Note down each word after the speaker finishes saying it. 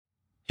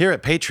Here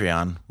at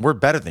Patreon, we're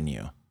better than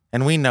you,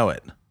 and we know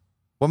it.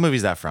 What movie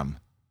is that from?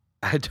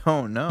 I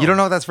don't know. You don't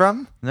know what that's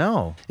from?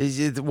 No.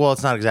 Well,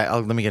 it's not exact.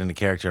 Let me get into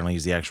character and I'll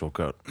use the actual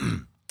quote.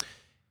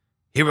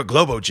 Here at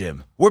Globo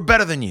Gym, we're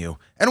better than you,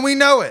 and we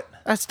know it.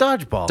 That's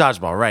Dodgeball.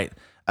 Dodgeball, right.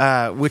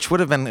 Which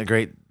would have been a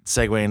great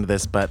segue into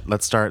this, but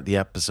let's start the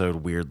episode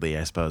weirdly,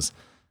 I suppose.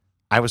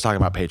 I was talking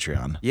about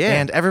Patreon.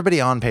 Yeah. And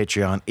everybody on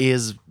Patreon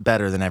is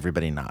better than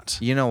everybody not.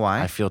 You know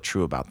why? I feel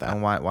true about that.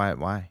 And why?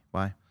 Why?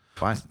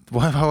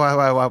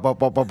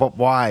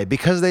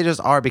 Because they just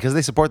are. Because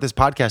they support this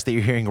podcast that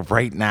you're hearing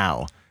right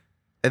now.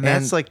 And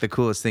that's like the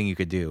coolest thing you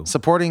could do.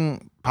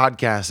 Supporting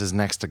podcasts is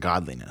next to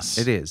godliness.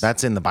 It is.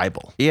 That's in the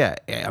Bible. Yeah,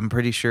 I'm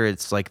pretty sure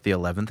it's like the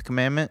 11th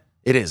commandment.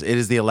 It is. It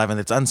is the 11th.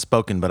 It's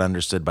unspoken but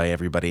understood by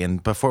everybody.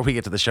 And before we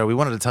get to the show, we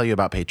wanted to tell you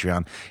about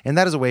Patreon. And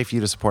that is a way for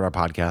you to support our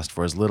podcast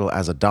for as little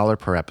as $1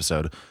 per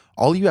episode.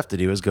 All you have to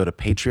do is go to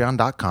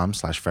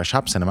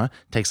patreon.com/freshhopcinema.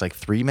 Takes like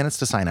 3 minutes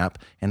to sign up.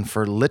 And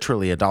for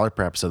literally $1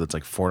 per episode, that's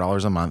like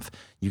 $4 a month,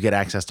 you get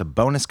access to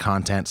bonus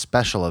content,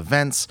 special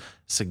events,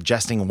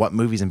 suggesting what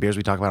movies and beers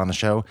we talk about on the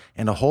show,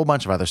 and a whole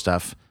bunch of other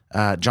stuff.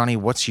 Johnny,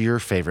 what's your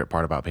favorite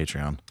part about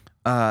Patreon?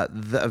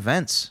 The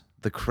events,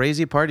 the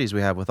crazy parties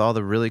we have with all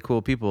the really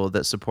cool people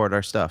that support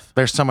our stuff.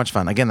 They're so much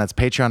fun. Again, that's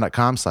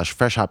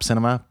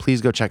patreon.com/freshhopcinema.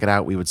 Please go check it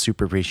out. We would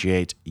super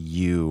appreciate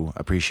you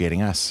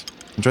appreciating us.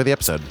 Enjoy the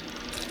episode.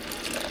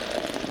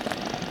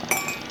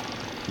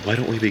 Why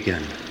don't we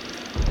begin?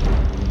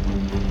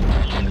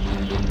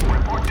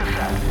 Report to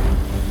set.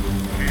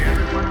 Okay,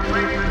 everyone,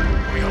 please.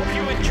 We hope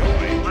you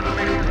enjoy. Let's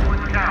make this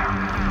one count.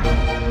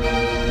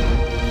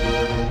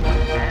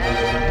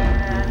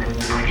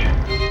 And action.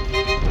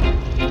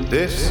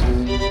 This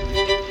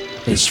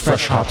is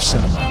Fresh Hop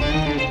Cinema.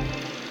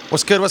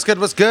 What's good? What's good?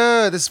 What's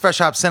good? This is Fresh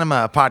Hop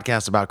Cinema, a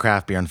podcast about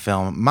craft beer and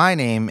film. My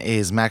name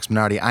is Max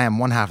Minardi. I am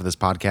one half of this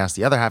podcast.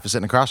 The other half is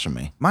sitting across from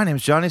me. My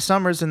name's Johnny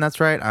Summers, and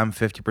that's right, I'm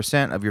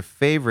 50% of your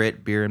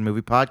favorite beer and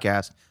movie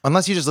podcast.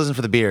 Unless you just listen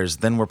for the beers,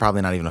 then we're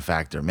probably not even a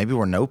factor. Maybe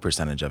we're no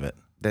percentage of it.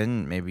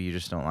 Then maybe you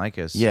just don't like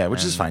us. Yeah,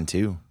 which is fine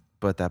too.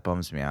 But that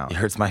bums me out. It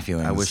hurts my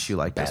feelings. I wish you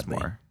liked badly.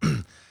 us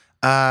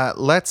more.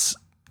 Let's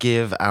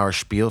give our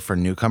spiel for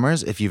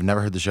newcomers. If you've never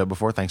heard the show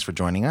before, thanks for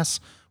joining us.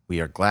 We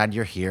are glad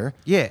you're here.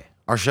 Yeah.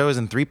 Our show is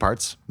in 3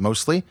 parts,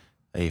 mostly.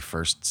 A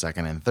first,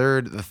 second, and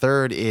third. The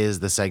third is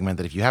the segment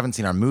that if you haven't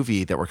seen our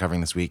movie that we're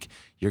covering this week,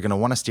 you're going to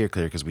want to steer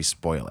clear because we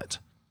spoil it.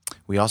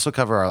 We also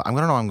cover our, I'm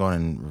going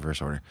in reverse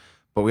order,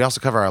 but we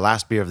also cover our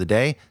last beer of the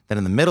day. Then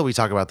in the middle, we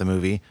talk about the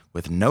movie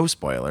with no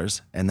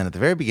spoilers. And then at the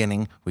very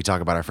beginning, we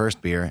talk about our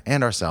first beer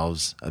and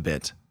ourselves a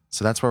bit.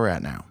 So that's where we're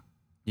at now.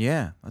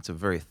 Yeah, that's a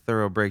very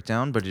thorough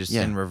breakdown, but just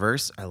Yeah. in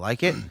reverse. I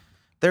like it.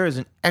 There is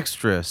an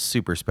extra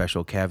super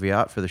special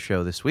caveat for the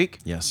show this week.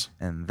 Yes.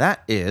 And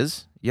that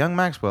is young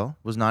Maxwell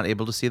was not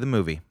able to see the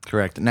movie.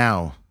 Correct.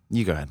 Now,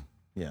 you go ahead.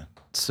 Yeah.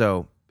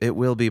 So it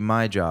will be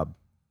my job,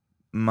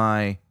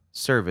 my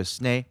service,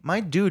 nay, my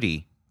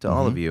duty to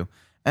all of you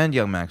and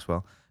young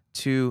Maxwell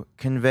to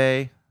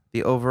convey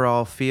the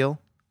overall feel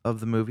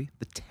of the movie,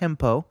 the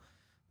tempo,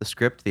 the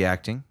script, the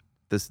acting,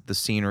 the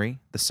scenery,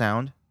 the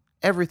sound,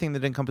 everything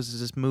that encompasses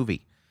this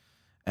movie.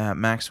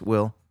 Max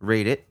will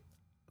rate it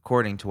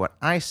according to what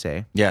I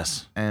say,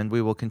 Yes. and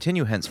we will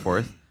continue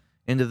henceforth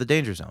into the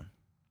danger zone.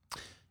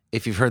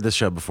 If you've heard this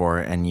show before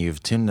and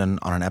you've tuned in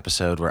on an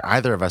episode where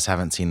either of us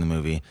haven't seen the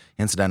movie,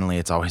 incidentally,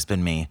 it's always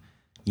been me,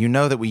 you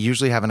know that we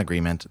usually have an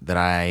agreement that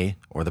I,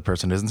 or the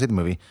person who doesn't see the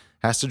movie,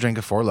 has to drink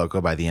a Four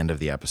Loko by the end of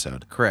the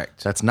episode.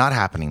 Correct. That's not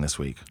happening this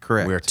week.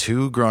 Correct. We're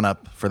too grown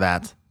up for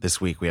that this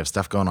week. We have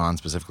stuff going on,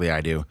 specifically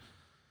I do.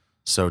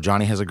 So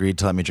Johnny has agreed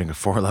to let me drink a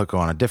Four Loko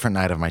on a different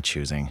night of my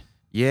choosing.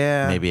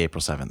 Yeah. Maybe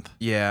April 7th.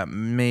 Yeah,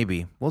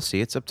 maybe. We'll see.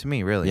 It's up to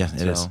me, really. Yeah,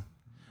 it is.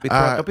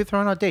 I'll be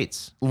throwing out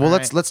dates. Well, All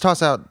let's right?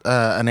 toss out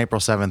an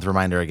April 7th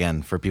reminder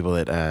again for people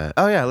that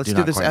Oh yeah, let's do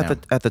not this quite know.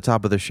 at the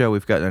top of the show.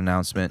 We've got an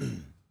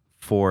announcement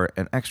for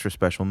an extra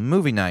special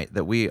movie night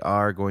that we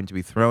are going to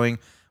be throwing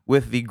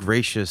with the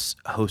gracious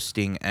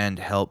hosting and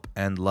help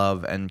and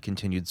love and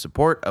continued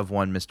support of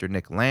one Mr.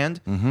 Nick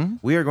Land. Mm-hmm.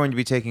 We are going to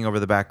be taking over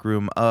the back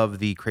room of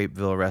the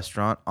Crepeville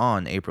restaurant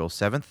on April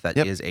 7th. That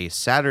is a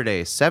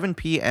Saturday, 7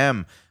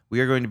 p.m.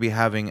 We are going to be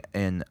having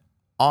an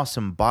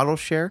awesome bottle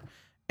share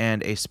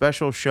and a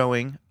special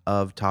showing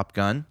of Top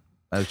Gun,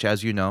 which,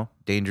 as you know,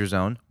 Danger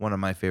Zone, one of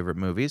my favorite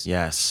movies.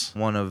 Yes.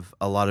 One of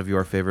a lot of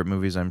your favorite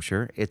movies, I'm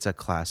sure. It's a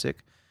classic.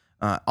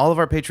 All of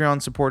our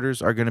Patreon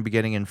supporters are going to be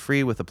getting in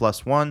free with a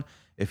 +1.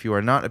 If you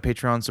are not a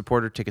Patreon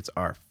supporter, tickets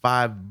are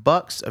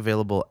 $5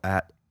 available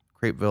at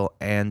Crepeville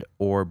and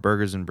or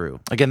Burgers and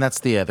Brew. Again, that's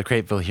the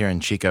Crepeville here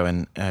in Chico.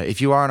 And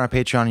if you are on our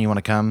Patreon and you want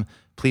to come,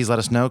 please let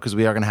us know because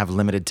we are going to have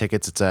limited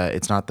tickets.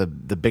 It's not the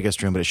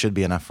biggest room, but it should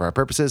be enough for our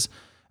purposes.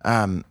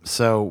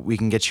 So we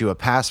can get you a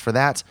pass for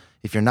that.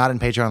 If you're not in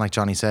Patreon, like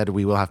Johnny said,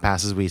 we will have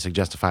passes. We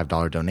suggest a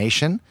 $5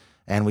 donation,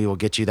 and we will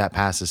get you that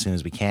pass as soon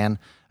as we can.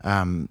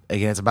 Again,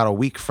 it's about a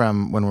week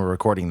from when we're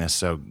recording this,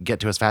 so get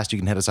to us fast. You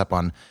can hit us up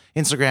on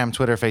Instagram,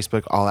 Twitter,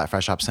 Facebook, all at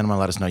Fresh Hop Cinema.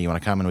 Let us know you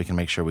want to come, and we can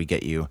make sure we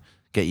get you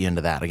get you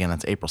into that. Again,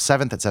 that's April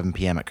 7th at 7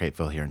 p.m. at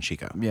Crateville here in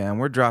Chico. Yeah, and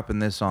we're dropping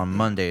this on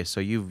Monday, so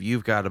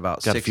you've got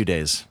about Got a 6 few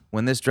days.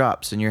 When this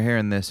drops and you're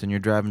hearing this and you're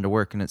driving to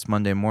work and it's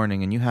Monday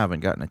morning and you haven't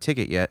gotten a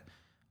ticket yet,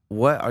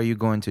 what are you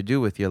going to do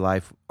with your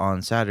life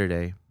on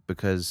Saturday?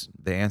 Because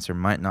the answer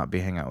might not be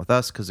hang out with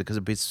us because it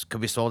could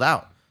be sold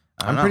out.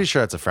 I'm pretty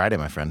sure it's a Friday,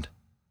 my friend.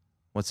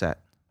 What's that?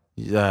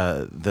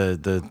 The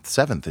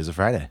 7th is a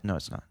Friday. No,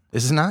 it's not.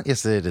 Is it not?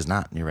 Yes, it is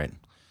not. You're right.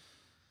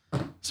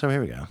 So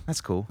here we go.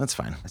 That's cool. That's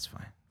fine. That's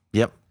fine.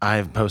 Yep.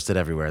 I've posted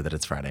everywhere that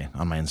it's Friday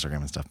on my Instagram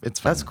and stuff. It's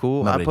fine. That's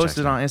cool. Nobody I checks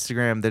posted me. on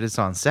Instagram that it's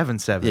on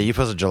 7/7. Yeah, you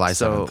posted July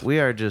 7th. So we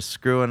are just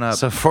screwing up.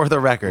 So for the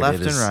record,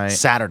 left it is and right.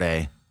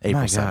 Saturday,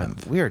 April My God,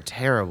 7th. we are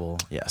terrible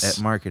Yes.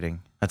 at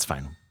marketing. That's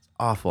fine.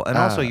 Awful. And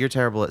also, you're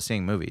terrible at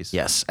seeing movies.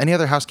 Yes. Any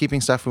other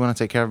housekeeping stuff we want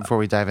to take care of before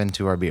we dive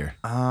into our beer?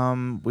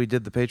 We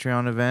did the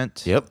Patreon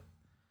event. Yep.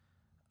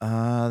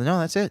 No,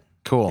 that's it.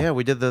 Cool. Yeah,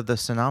 we did the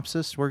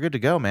synopsis. We're good to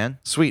go, man.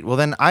 Sweet. Well,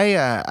 then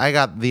I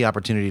got the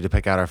opportunity to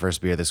pick out our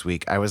first beer this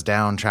week. I was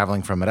down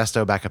traveling from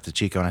Modesto back up to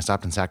Chico, and I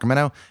stopped in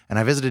Sacramento, and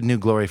I visited New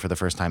Glory for the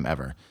first time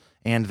ever.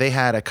 And they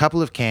had a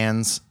couple of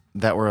cans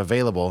that were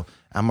available.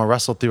 I'm going to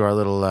rustle through our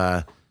little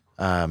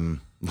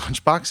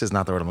lunchbox is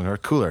not the word I'm looking for.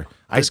 Cooler.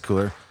 Ice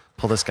cooler.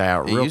 Pull this guy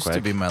out It real used quick.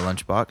 to be my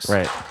lunchbox.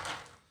 Right.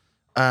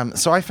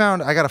 So I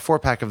got a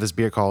 4-pack of this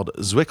beer called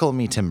Zwickle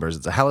Me Timbers.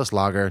 It's a Helles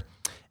lager.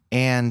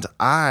 And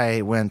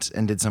I went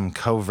and did some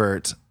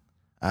covert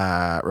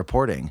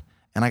reporting,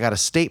 and I got a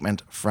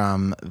statement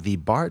from the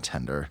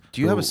bartender.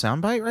 Do you have a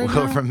soundbite right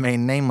Who now?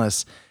 remain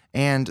nameless.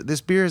 And this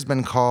beer has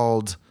been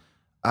called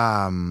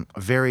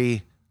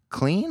very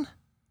clean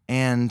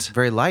and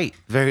Very light.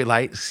 very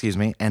light,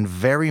 and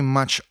very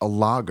much a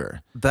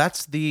lager.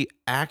 That's the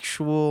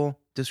actual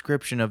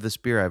description of this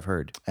beer I've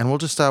heard. And we'll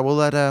just we'll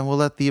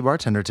let the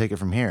bartender take it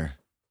from here.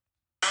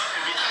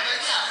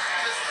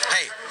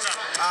 Hey,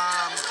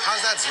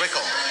 how's that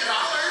Zwickle?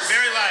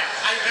 Very light.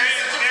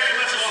 Very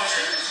much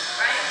longer.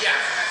 Yeah.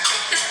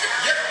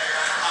 Yep.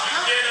 You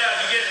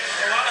get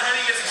a lot of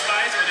honey, get some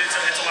spice, but it's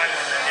a light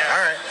one. Yeah.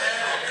 All right.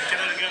 Give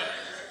it a go.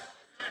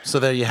 So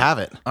there you have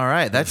it. All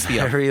right, that's the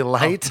Very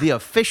light. the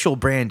official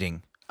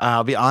branding.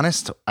 I'll be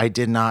honest, I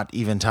did not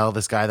even tell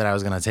this guy that I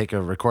was going to take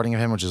a recording of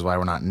him, which is why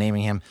we're not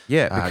naming him.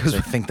 Yeah, because I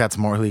think that's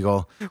more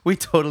legal. We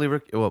totally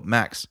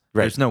Max.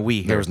 Right. There's no we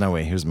here. There was no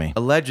way. It was me.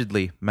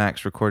 Allegedly,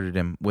 Max recorded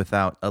him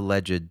without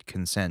alleged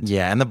consent.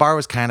 Yeah, and the bar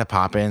was kind of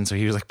popping, so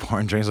he was like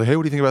pouring drinks. Like, hey,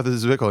 what do you think about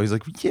this Zwickle? He's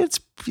like, yeah, it's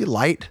pretty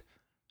light.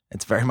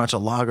 It's very much a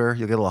lager.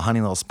 You'll get a little honey,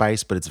 a little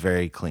spice, but it's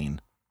very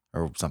clean,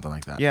 or something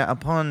like that. Yeah,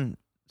 upon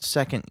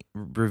second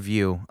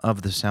review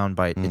of the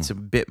soundbite, it's a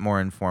bit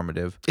more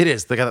informative. It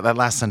is. That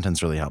last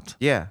sentence really helped.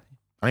 Yeah.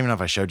 I don't even know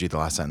if I showed you the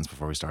last sentence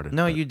before we started.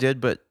 No, but- you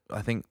did, but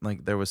I think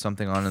like there was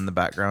something on in the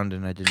background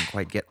and I didn't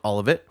quite get all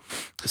of it.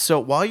 So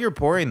while you're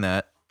pouring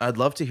that, I'd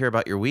love to hear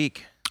about your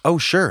week. Oh,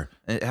 sure.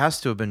 It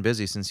has to have been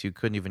busy since you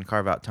couldn't even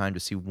carve out time to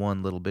see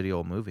one little bitty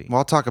old movie. Well,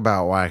 I'll talk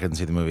about why I couldn't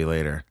see the movie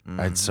later.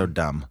 It's so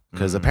dumb.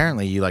 Because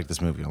apparently you like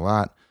this movie a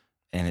lot,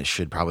 and it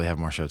should probably have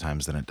more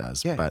showtimes than it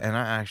does. Yeah, But and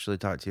I actually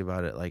talked to you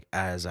about it like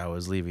as I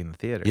was leaving the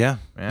theater. yeah.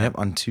 Yeah. Yep.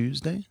 On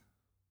Tuesday,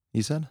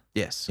 you said?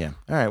 Yes. Yeah.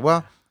 All right.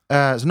 Well,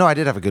 so no, I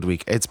did have a good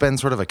week. It's been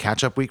sort of a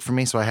catch-up week for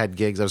me. So I had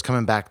gigs. I was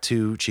coming back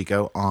to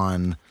Chico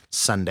on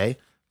Sunday,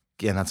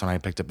 and that's when I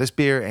picked up this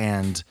beer.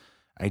 And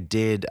I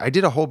did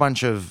a whole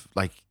bunch of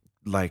like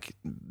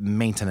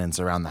maintenance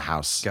around the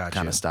house Gotcha.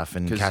 kind of stuff,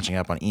 and 'Cause- catching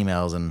up on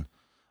emails and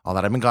all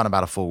that. I've been gone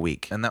about a full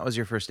week. And that was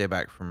your first day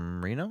back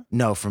from Reno?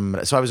 No,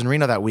 so I was in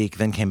Reno that week,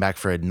 then came back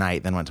for a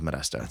night, then went to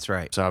Modesto. That's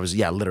right. So I was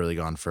literally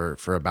gone for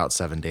about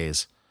 7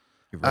 days.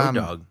 Your road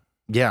dog.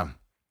 Yeah.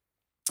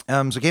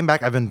 So came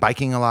back. I've been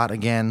biking a lot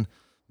again.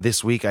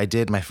 This week I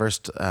did my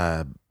first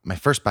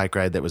bike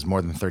ride that was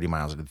more than 30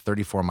 miles. I did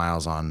 34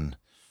 miles on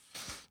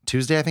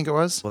Tuesday, I think it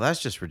was. Well,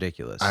 that's just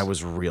ridiculous. I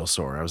was real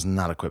sore. I was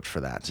not equipped for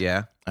that.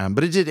 Yeah.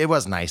 But it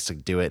was nice to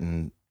do it.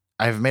 And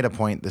I've made a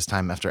point this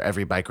time after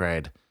every bike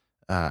ride,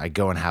 I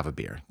go and have a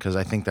beer because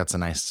I think that's a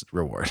nice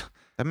reward.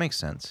 That makes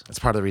sense. That's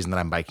part of the reason that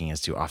I'm biking is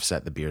to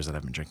offset the beers that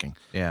I've been drinking.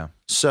 Yeah.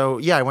 So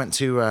yeah, I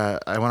went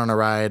on a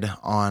ride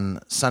on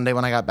Sunday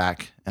when I got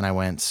back, and I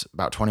went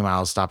about 20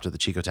 miles, stopped at the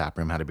Chico Tap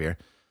Room, had a beer.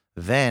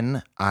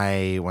 Then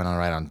I went on a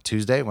ride on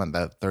Tuesday, went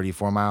that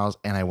 34 miles,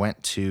 and I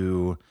went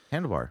to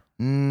Handlebar.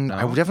 I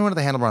definitely went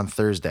to the Handlebar on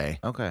Thursday.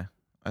 Okay.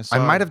 I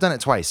might have done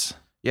it twice.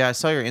 Yeah, I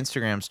saw your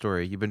Instagram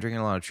story. You've been drinking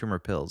a lot of Trumer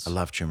pills. I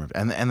love Trumer,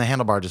 and the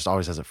Handlebar just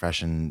always has it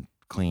fresh and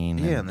clean.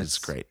 Yeah, and it's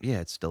great.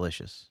 Yeah, it's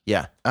delicious.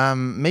 Yeah.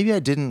 Maybe I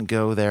didn't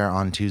go there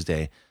on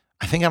Tuesday.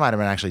 I think I might have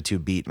been actually too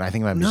beat. I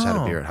think I might have just had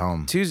a beer at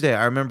home. Tuesday,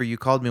 I remember you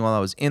called me while I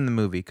was in the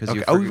movie because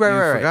you, Okay. Oh, right, you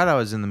right. forgot I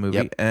was in the movie,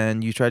 Yep.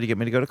 and you tried to get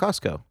me to go to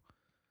Costco.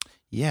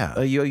 Yeah.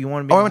 You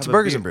wanted me. Oh, to I went have to a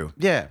Burgers beer. and Brew.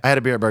 Yeah, I had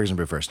a beer at Burgers and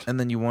Brew first. and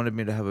then you wanted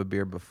me to have a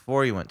beer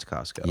before you went to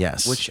Costco.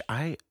 Yes. which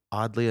I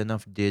oddly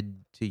enough did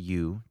to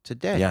you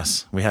today.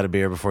 Yes, we had a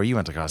beer before you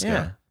went to Costco,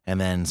 Yeah. and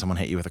then someone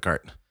hit you with a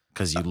cart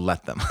because you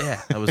let them.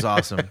 Yeah, that was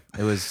awesome.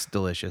 It was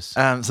delicious.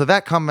 So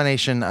that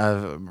combination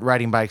of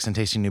riding bikes and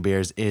tasting new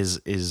beers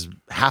is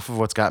half of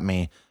what's got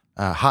me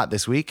hot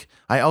this week.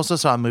 I also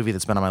saw a movie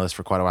that's been on my list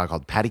for quite a while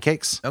called Patty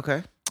Cakes.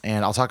 Okay.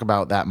 And I'll talk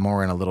about that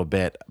more in a little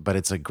bit, but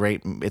it's a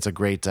great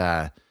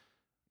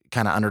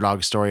kind of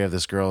underdog story of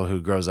this girl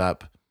who grows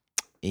up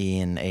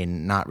in a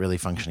not really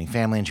functioning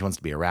family, and she wants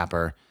to be a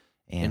rapper.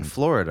 In And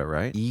Florida,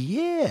 right?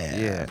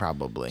 yeah,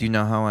 probably. Do you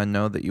know how I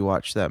know that you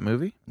watched that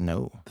movie?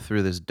 No.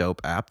 Through this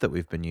dope app that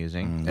we've been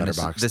using. And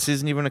Letterboxd. This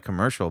isn't even a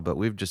commercial, but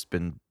we've just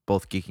been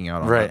both geeking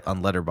out on, Right.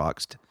 on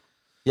Letterboxd.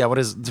 Yeah, what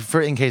is, for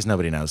in case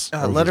nobody knows?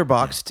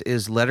 Letterboxd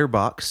is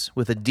letterbox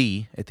with a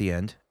D at the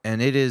end, and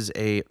it is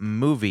a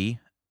movie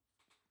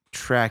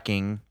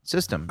tracking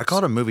system. I call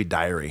it a movie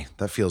diary.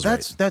 That feels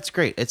right. That's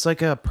great. It's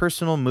like a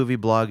personal movie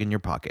blog in your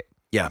pocket.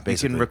 Yeah, You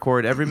basically. can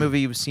record every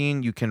movie you've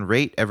seen. You can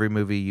rate every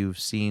movie you've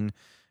seen,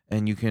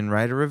 and you can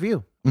write a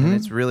review. And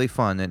it's really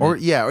fun. And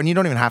and you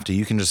don't even have to.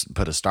 You can just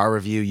put a star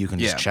review. You can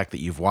just Yeah. check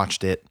that you've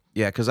watched it.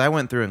 yeah, because I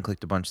went through and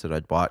clicked a bunch that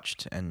I'd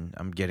watched, and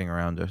I'm getting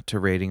around to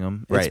rating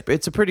them. Right.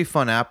 It's a pretty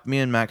fun app. Me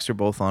and Max are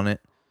both on it.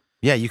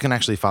 Yeah, you can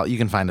actually follow. You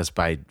can find us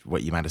by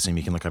what you might assume.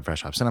 You can look up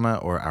Fresh Hop Cinema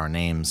or our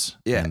names.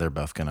 Yeah. and they're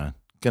both gonna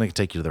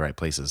take you to the right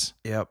places,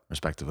 Yep.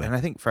 respectively. And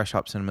I think Fresh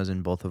Hop Cinema's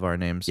in both of our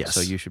names. Yes.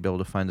 So you should be able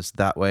to find us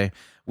that way.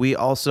 We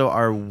also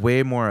are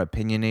way more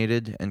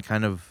opinionated and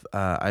kind of,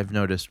 I've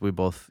noticed we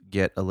both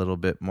get a little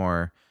bit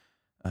more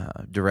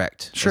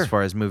direct Sure. as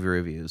far as movie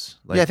reviews.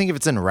 Like, I think if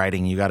it's in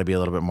writing, you got to be a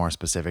little bit more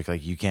specific.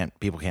 Like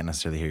people can't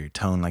necessarily hear your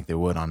tone like they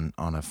would on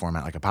a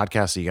format like a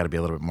podcast. So you got to be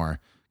a little bit more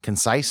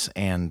concise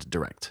and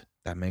direct.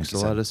 that makes like a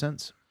you lot said. of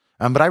sense.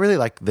 But I really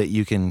like that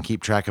you can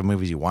keep track of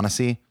movies you want to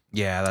see.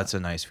 Yeah, that's a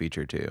nice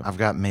feature too. I've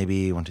got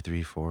maybe 1, 2,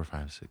 3, 4,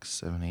 5, 6,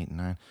 7, 8,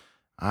 9.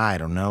 I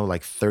don't know,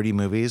 like 30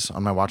 movies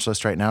on my watch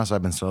list right now. So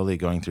I've been slowly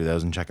going through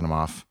those and checking them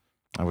off,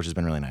 which has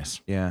been really nice.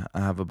 Yeah,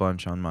 I have a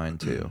bunch on mine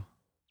too.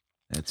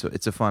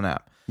 It's a fun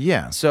app.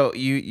 Yeah. So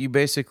you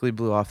basically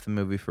blew off the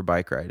movie for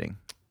bike riding.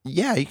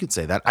 Yeah, you could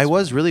say that. I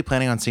was really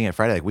planning on seeing it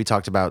Friday. Like we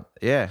talked about.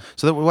 Yeah,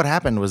 So what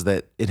happened was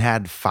that it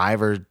had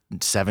 5 or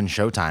 7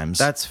 showtimes.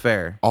 that's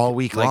fair. all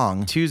week Like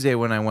long. Tuesday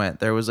when I went,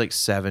 there was like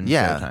 7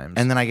 Yeah. showtimes.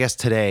 And then I guess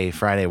today,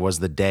 Friday, was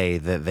the day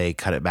that they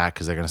cut it back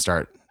because they're going to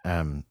start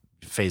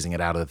phasing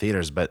it out of the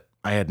theaters. But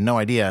I had no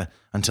idea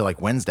until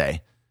like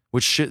Wednesday,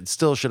 which should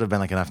have been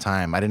like enough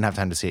time. I didn't have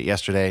time to see it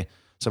yesterday.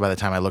 So by the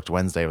time I looked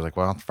Wednesday, I was like,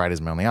 well,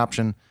 Friday's my only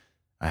option.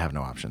 I have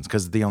no options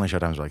because the only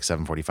showtimes were like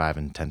 7:45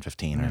 and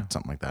 10:15 or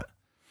something like that.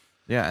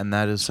 Yeah, and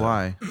that is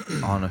why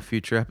on a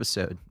future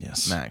episode,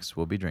 Yes. Max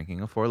will be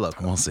drinking a Four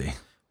Loko. We'll see.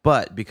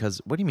 But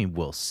because what do you mean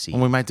we'll see?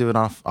 Well, we might do it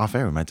off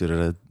air. We might do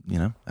it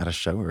at a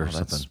show or Well,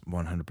 something. that's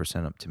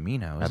 100% up to me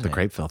now. At Isn't the it?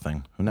 Crapeville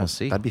thing. Who knows?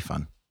 see. That'd be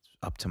fun.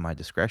 Up to my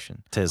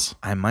discretion. Tis.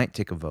 I might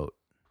take a vote.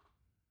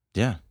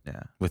 Yeah.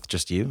 Yeah. With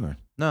just you or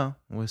No,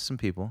 with some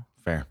people.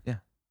 fair?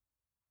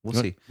 We'll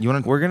You see. You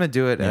want to? We're gonna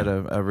do it at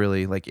Yeah. a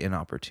really like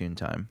inopportune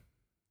time.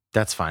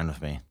 That's fine with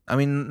me. I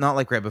mean, not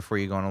like right before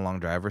you go on a long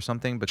drive or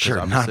something, because Sure,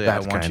 not obviously I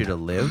that want kind. you to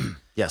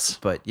live. Yes.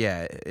 But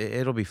yeah,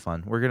 it'll be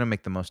fun. We're gonna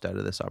make the most out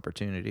of this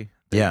opportunity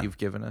that Yeah. you've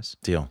given us.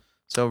 Deal.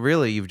 So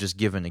really, you've just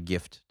given a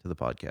gift to the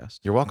podcast.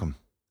 You're welcome.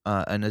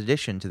 In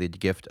addition to the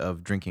gift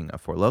of drinking a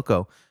Four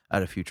Loko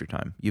at a future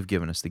time, you've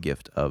given us the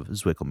gift of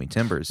Zwickle Me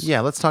Timbers.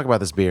 Yeah, let's talk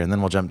about this beer and then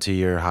we'll jump to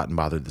your hot and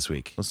bothered this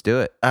week. Let's do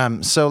it.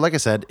 So like I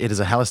said, it is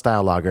a Hella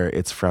style lager.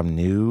 It's from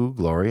New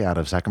Glory out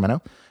of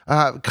Sacramento.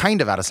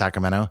 Kind of out of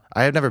Sacramento.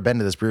 I have never been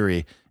to this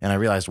brewery and I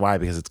realized why,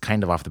 because it's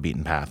kind of off the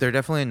beaten path. They're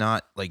definitely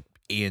not like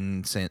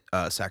in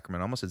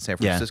Sacramento, almost in San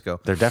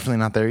Francisco. They're definitely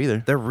not there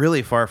either. They're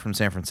really far from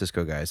San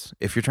Francisco, guys.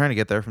 If you're trying to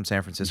get there from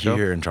San Francisco,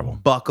 You're in trouble.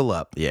 buckle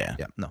up. Yeah.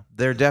 Yeah. No,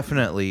 they're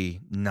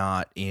definitely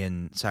not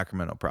in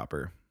Sacramento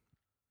proper.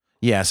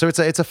 Yeah, so it's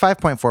a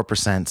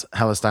 5.4%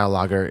 Hella style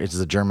lager. It is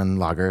a German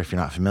lager, if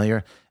you're not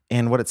familiar.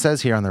 And what it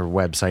says here on their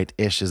website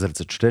is that it's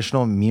a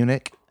traditional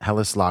Munich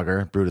Helles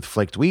lager brewed with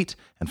flaked wheat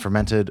and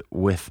fermented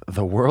with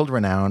the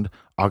world-renowned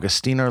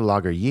Augustiner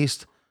lager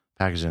yeast,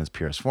 packaged in its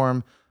purest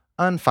form,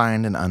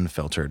 unfined and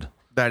unfiltered.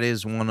 That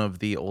is one of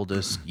the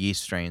oldest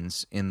yeast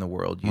strains in the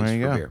world used There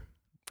you for go. beer.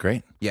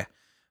 Great. Yeah.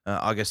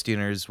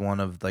 Augustiner is one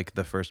of like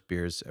the first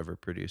beers ever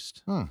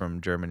produced from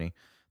Germany.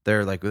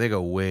 They're like, they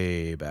go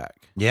way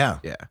back. Yeah.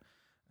 Yeah.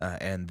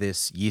 And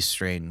this yeast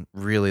strain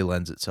really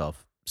lends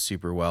itself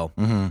super well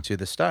to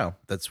the style.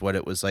 That's what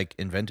it was like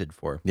invented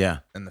for. Yeah.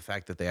 And the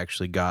fact that they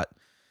actually got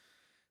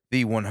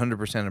the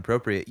 100%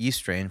 appropriate yeast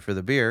strain for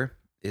the beer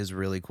is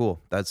really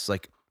cool. That's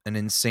like an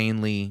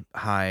insanely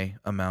high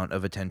amount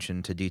of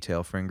attention to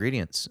detail for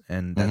ingredients.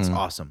 And that's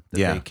awesome that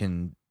Yeah. they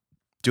can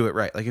do it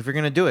right. Like if you're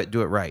going to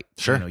do it right.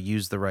 Sure. You know,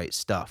 use the right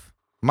stuff.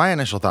 My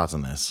initial thoughts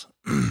on this,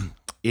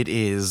 it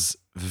is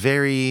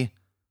very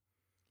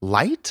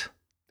light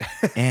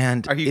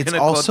and Are you it's gonna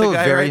quote also the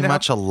guy very right now?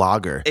 much a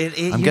lager. It-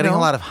 I'm you getting know- a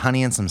lot of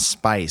honey and some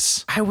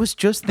spice. I was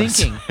just That's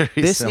thinking, very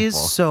this simple.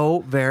 is so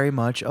very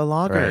much a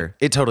lager. Right.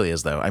 It totally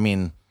is, though. I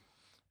mean,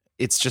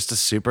 it's just a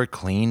super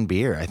clean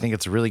beer. I think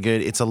it's really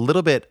good. It's a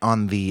little bit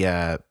on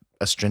the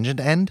astringent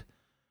end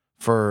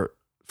for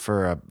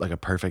a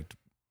perfect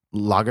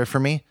lager for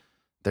me.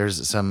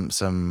 There's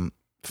some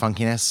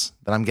funkiness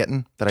that I'm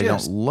getting that I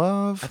Just- don't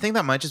love. I think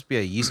that might just be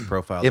a yeast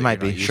profile. It that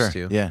might you're be, not sure. used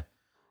to. Yeah.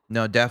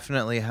 No,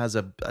 definitely has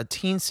a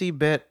teensy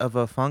bit of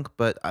a funk,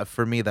 but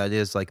for me, that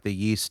is like the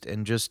yeast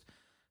and just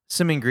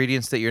some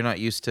ingredients that you're not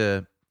used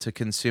to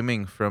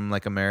consuming from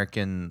like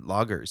American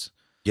lagers.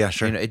 Yeah,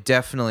 sure. You know, it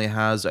definitely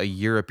has a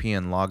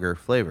European lager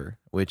flavor,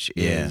 which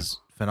Yeah. is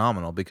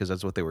phenomenal because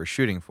that's what they were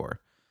shooting for.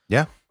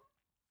 yeah.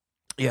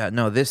 Yeah,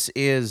 no, this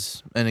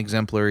is an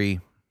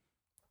exemplary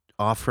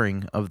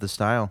offering of the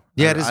style.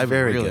 Yeah, it is I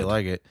very really good.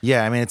 like it.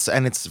 Yeah, I mean it's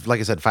like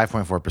I said,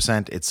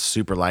 5.4%. It's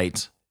super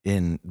light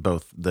in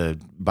both the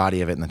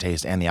body of it and the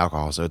taste and the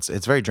alcohol. So it's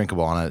very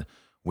drinkable on a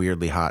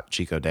weirdly hot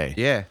Chico day.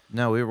 Yeah,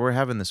 no, we're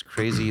having this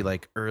crazy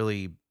like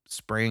early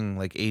spring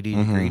like 80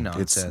 degree Mhm.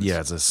 nonsense.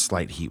 It's a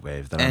slight heat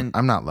wave that And-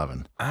 I'm not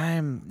loving.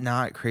 I'm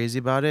not crazy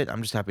about it.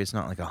 I'm just happy it's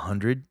not like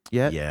 100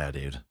 yet. Yeah,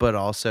 dude. But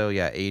also,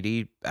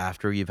 80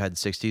 after you've had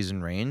 60s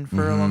and rain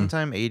for a long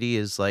time. 80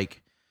 is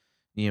like,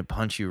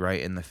 punch you right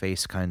in the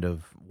face kind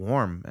of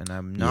warm. And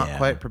I'm not Yeah.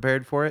 quite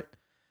prepared for it.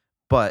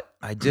 But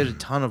I did a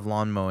ton of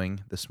lawn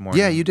mowing this morning.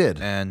 Yeah, you did.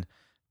 And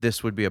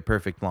this would be a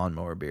perfect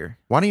lawnmower beer.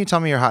 Why don't you tell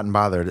me you're hot and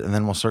bothered, and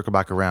then we'll circle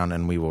back around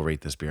and we will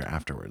rate this beer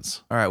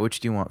afterwards. All right, which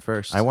do you want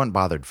first? I want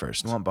bothered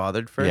first. You want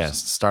bothered first?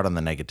 Yes, start on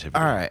the negativity.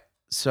 All right.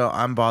 So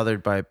I'm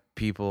bothered by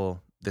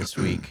people this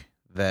week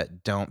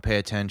that don't pay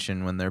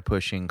attention when they're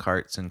pushing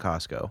carts in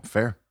Costco.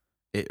 Fair.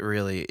 It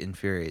really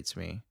infuriates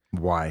me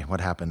Why? What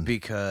happened?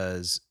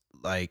 because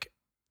like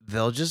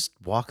they'll just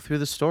walk through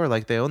the store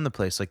like they own the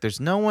place. Like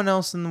there's no one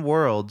else in the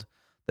world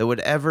that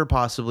would ever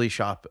possibly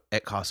shop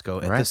at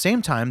Costco at Right. the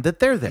same time that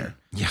they're there.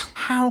 Yeah.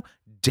 How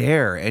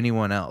dare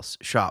anyone else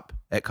shop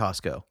at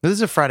Costco? This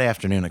is a Friday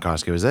afternoon at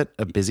Costco. Is it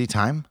a busy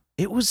time?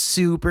 It was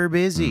super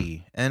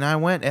busy, and I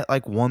went at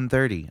like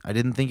 1:30. I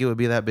didn't think it would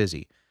be that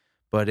busy,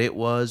 but it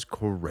was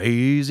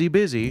crazy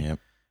busy. Yep.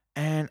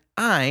 And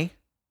I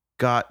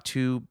got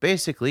to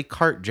basically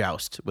cart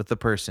joust with the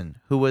person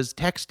who was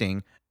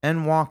texting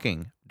and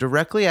walking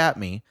directly at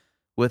me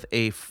with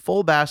a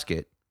full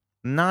basket,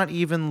 not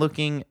even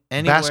looking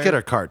anywhere. Basket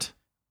or cart?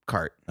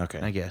 cart? Okay.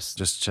 I guess.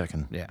 Just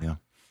checking. Yeah.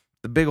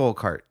 The big old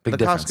cart. Big the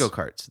difference. Costco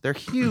carts. They're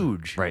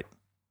huge. Right.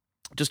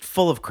 Just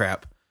full of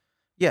crap.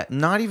 Yeah,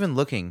 not even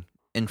looking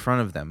in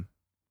front of them.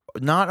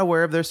 Not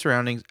aware of their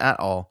surroundings at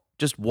all.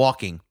 Just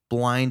walking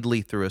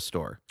blindly through a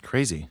store.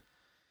 Crazy.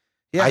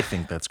 Yeah. I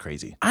think that's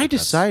crazy. I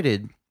That's-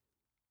 decided,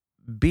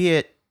 be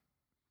it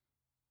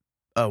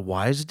a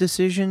wise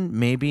decision,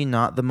 maybe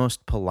not the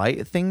most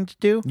polite thing to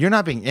do. You're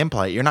not being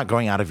impolite. You're not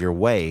going out of your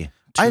way.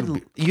 You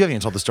haven't even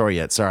told the story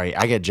yet. Sorry.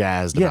 I get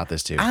jazzed about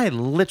this too. I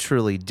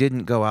literally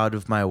didn't go out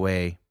of my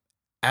way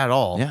at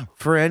all Yeah.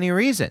 for any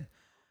reason.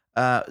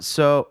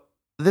 So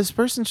this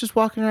person's just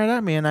walking right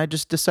at me, and I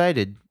just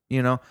decided,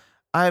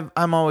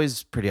 I'm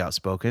always pretty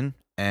outspoken,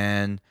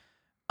 and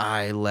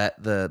I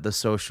let the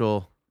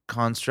social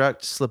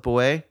construct slip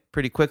away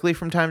pretty quickly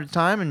from time to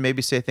time, and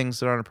maybe say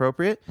things that aren't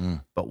appropriate.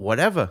 But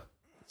whatever,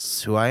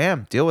 it's who I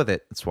am. Deal with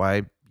it. That's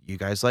why you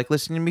guys like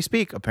listening to me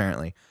speak,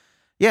 apparently.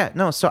 Yeah,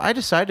 no. So I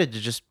decided to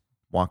just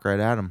walk right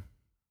at him.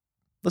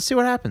 Let's see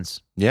what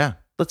happens. yeah.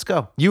 Let's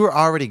go. You were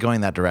already going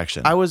that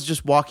direction. I was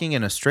just walking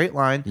in a straight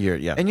line.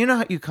 Yeah. And you know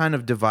how you kind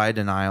of divide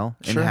an aisle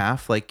in Sure.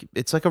 half? Like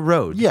it's like a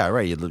road. Yeah,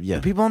 right. Yeah.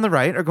 The people on the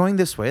right are going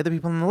this way. The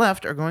people on the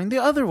left are going the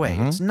other way.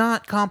 It's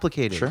not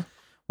complicated. Sure.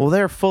 Well,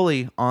 they're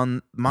fully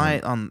on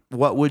on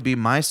what would be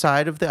my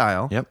side of the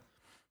aisle. Yep.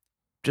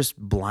 Just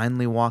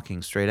blindly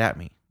walking straight at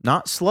me.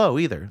 Not slow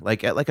either.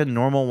 Like at like a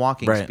normal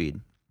walking Right. speed.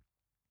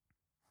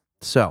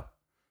 So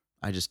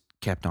I just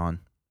kept on,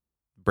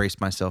 braced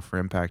myself for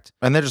impact.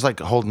 And they're just like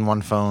holding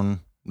one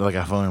phone, like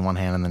a phone in one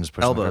hand, and then just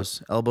pushing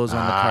Elbows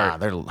on the cart.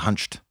 They're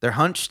hunched. They're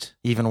hunched.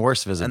 Even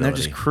worse And visibility.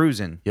 they're just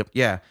cruising. Yep.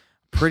 Yeah.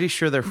 Pretty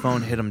sure their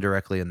phone hit them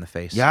directly in the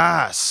face.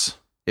 Yes.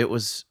 It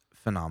was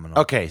phenomenal.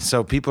 Okay,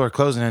 so people are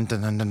closing in,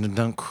 dun, dun, dun, dun,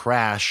 dun,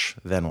 crash.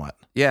 Then what?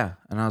 Yeah.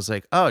 And I was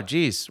like, oh,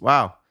 geez.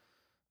 Wow.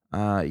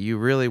 You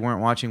really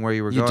weren't watching where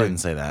you were You going. didn't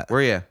say that.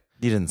 Were you?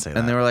 You didn't say that.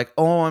 And they were like,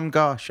 oh,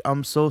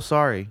 I'm so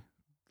sorry.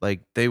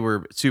 Like they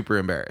were super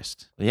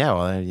embarrassed. Yeah,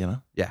 well,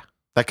 Yeah.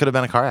 that could have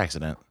been a car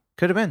accident.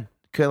 Could have been.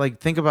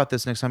 Think about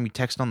this next time you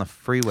text on the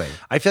freeway.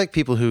 I feel like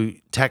people who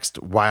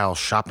text while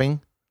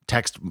shopping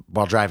text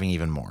while driving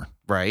even more.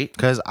 Right?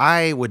 Because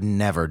I would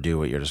never do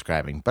what you're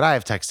describing, but I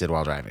have texted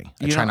while driving.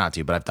 I You try know- not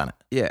to, but I've done it.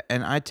 Yeah.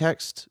 And I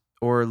text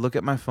or look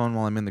at my phone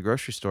while I'm in the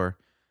grocery store,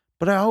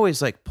 but I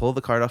always like pull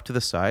the cart off to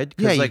the side.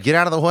 Yeah, you get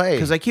out of the way.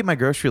 Because I keep my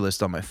grocery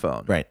list on my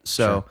phone. Right,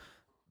 So, sure.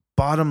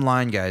 bottom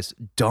line, guys,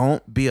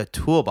 don't be a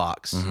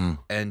toolbox Mm-hmm.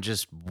 and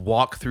just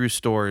walk through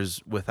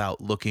stores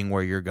without looking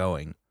where you're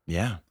going.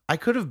 Yeah, I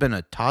could have been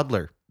a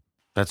toddler.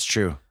 that's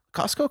true.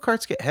 Costco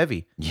carts get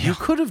heavy. Yeah. You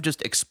could have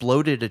just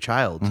exploded a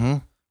child. Mm-hmm.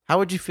 How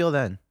would you feel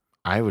then?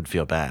 I would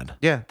feel bad.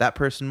 Yeah, that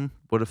person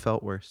would have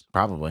felt worse.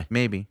 Probably.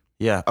 Maybe.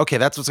 Yeah. Okay,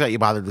 that's what's got you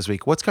bothered this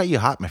week. What's got you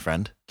hot, my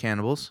friend?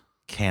 Cannibals.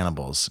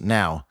 cannibals.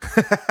 Now,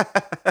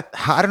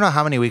 I don't know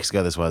how many weeks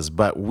ago this was,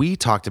 but we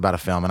talked about a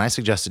film and I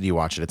suggested you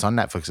watch it. It's on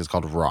Netflix. It's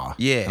called Raw.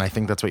 Yeah. And I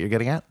think that's what you're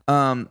getting at.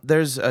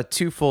 There's a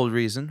twofold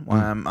reason why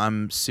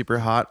I'm super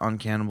hot on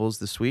cannibals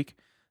this week.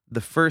 The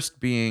first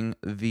being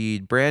the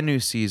brand new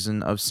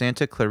season of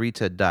Santa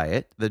Clarita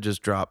Diet that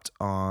just dropped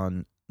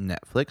on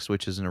Netflix,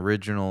 which is an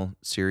original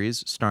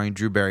series starring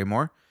Drew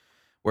Barrymore,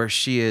 where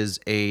she is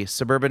a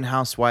suburban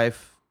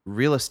housewife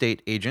real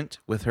estate agent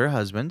with her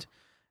husband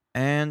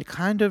and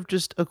kind of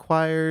just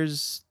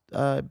acquires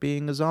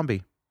being a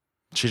zombie.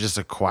 She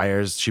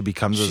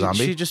becomes a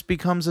zombie? She just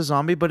becomes a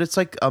zombie, but it's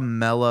like a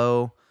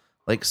mellow,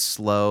 like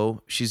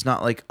slow. She's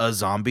not like a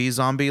zombie.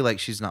 Like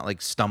she's not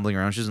like stumbling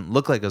around. She doesn't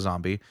look like a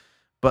zombie.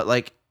 But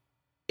like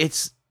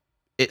it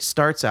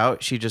starts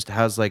out, she just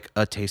has like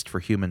a taste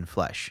for human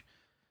flesh.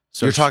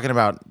 So you're talking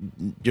about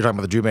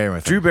the Drew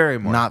Barrymore thing. Drew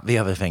Barrymore. Not the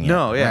other thing yet.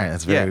 No, yeah. Right,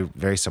 that's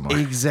very similar.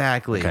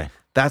 Exactly. Okay.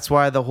 That's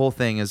why the whole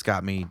thing has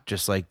got me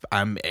just like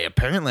I'm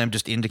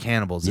just into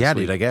cannibals. This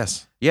week. Dude, I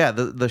guess. Yeah,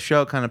 the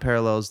show kind of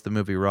parallels the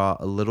movie Raw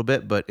a little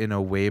bit, but in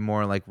a way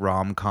more like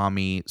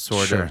rom-com-y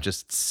sort of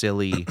just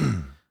silly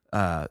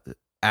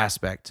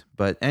aspect.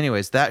 But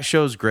anyways, that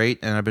show's great,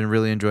 and I've been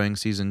really enjoying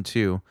season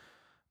 2.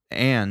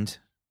 And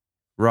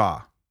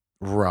Raw.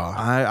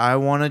 I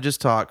want to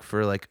just talk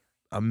for like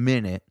a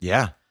minute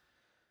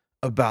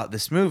about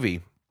this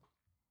movie.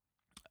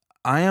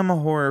 I am a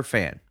horror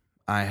fan.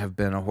 I have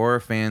been a horror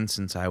fan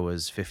since I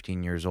was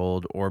 15 years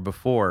old or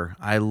before.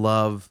 I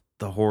love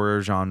the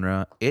horror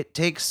genre. It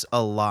takes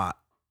a lot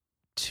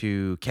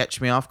to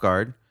catch me off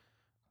guard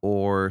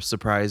or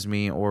surprise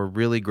me or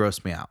really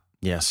gross me out.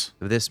 Yes.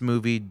 This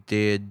movie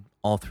did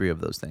all three of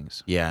those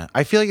things. Yeah.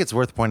 I feel like it's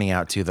worth pointing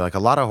out too that like a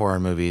lot of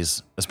horror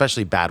movies,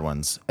 especially bad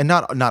ones, and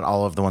not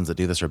all of the ones that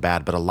do this are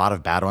bad, but a lot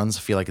of bad ones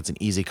feel like it's an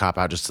easy cop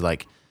out just to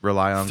like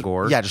rely on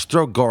gore. Yeah, just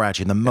throw gore at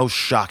you and the most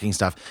shocking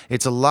stuff.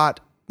 It's a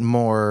lot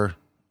more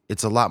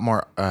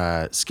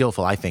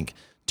skillful, I think,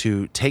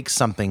 to take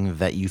something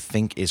that you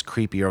think is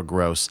creepy or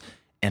gross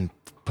and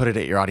put it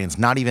at your audience,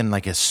 not even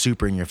like a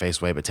super in your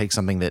face way, but take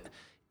something that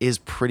is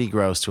pretty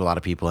gross to a lot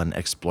of people and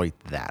exploit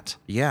that.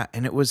 Yeah,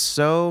 and it was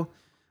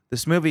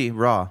this movie,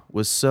 Raw,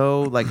 was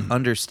so like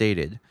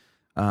understated.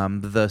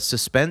 The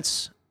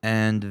suspense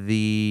and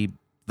the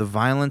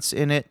violence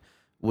in it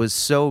was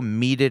so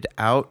meted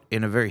out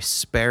in a very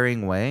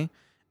sparing way.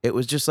 It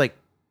was just like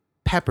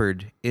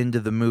peppered into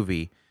the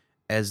movie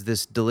as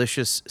this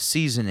delicious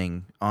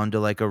seasoning onto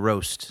like a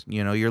roast.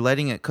 You know, you're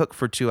letting it cook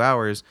for 2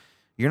 hours.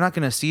 You're not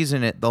going to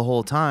season it the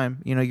whole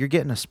time. You know, you're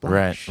getting a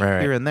splash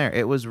here and there.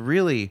 It was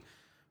really,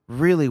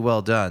 really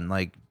well done.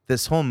 Like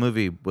this whole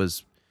movie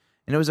was...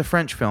 And it was a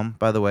French film,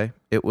 by the way.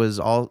 It was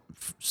all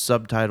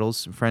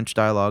subtitles, French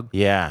dialogue.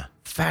 Yeah.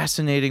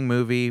 Fascinating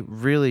movie.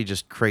 Really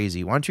just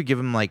crazy. Why don't you give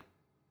him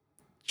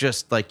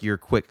just your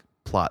quick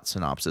plot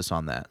synopsis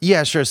on that?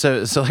 Yeah, sure.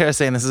 So Lara's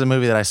saying this is a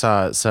movie that I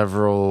saw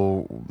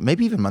several,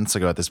 maybe even months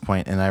ago at this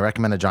point, and I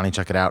recommended Johnny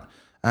check it out.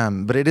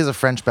 But it is a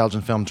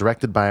French-Belgian film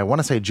directed by, I want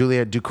to say,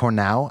 Juliette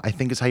Ducournau, I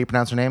think is how you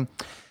pronounce her name.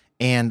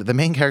 And the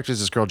main character is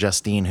this girl,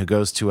 Justine, who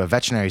goes to a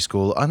veterinary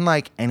school.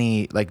 Unlike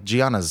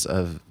Gianna's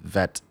a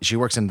vet, she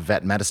works in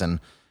vet medicine.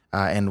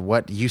 And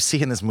what you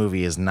see in this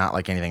movie is not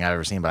like anything I've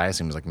ever seen, but I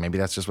assume it's like maybe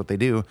that's just what they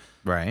do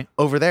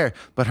over there.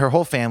 But her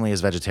whole family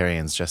is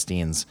vegetarians,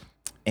 Justine's.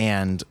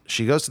 And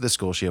she goes to the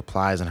school, she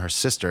applies, and her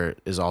sister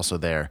is also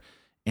there.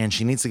 And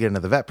she needs to get into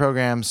the vet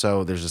program.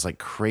 So there's this like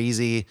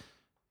crazy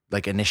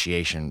like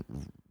initiation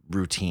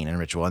routine and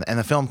ritual. And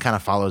the film kind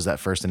of follows that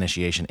first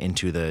initiation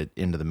into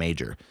the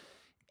major.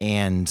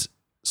 And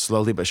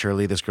slowly but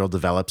surely, this girl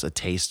develops a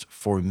taste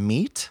for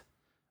meat.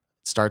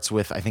 Starts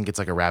with, I think it's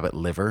like a rabbit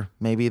liver,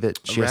 maybe, that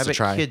she has to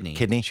try.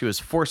 Kidney. She was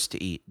forced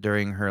to eat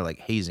during her like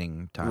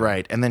hazing time.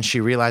 Right. And then she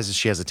realizes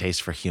she has a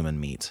taste for human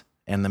meat.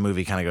 And the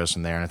movie kind of goes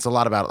from there. And it's a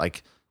lot about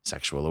like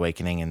sexual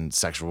awakening and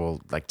sexual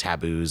like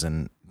taboos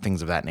and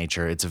things of that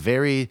nature. It's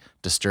very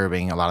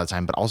disturbing a lot of the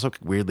time, but also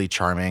weirdly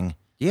charming.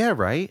 Yeah,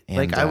 right. And,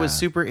 like I was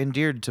super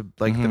endeared to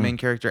like the main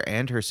character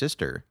and her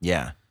sister.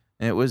 Yeah.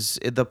 And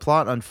the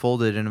plot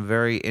unfolded in a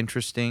very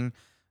interesting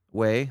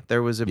way.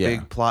 There was a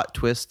big plot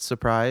twist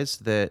surprise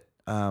that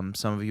some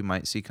of you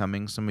might see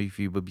coming. Some of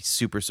you would be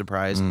super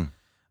surprised.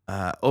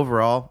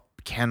 Overall,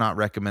 cannot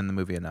recommend the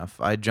movie enough.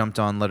 I jumped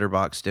on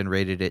Letterboxd and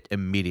rated it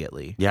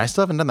immediately. Yeah, I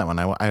still haven't done that one.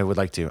 I would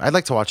like to. I'd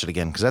like to watch it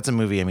again because that's a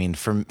movie. I mean,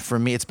 for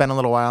me, it's been a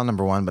little while,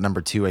 number one. But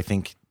number two, I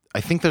think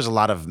there's a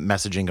lot of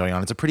messaging going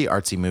on. It's a pretty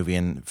artsy movie.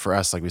 And for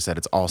us, like we said,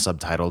 it's all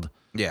subtitled.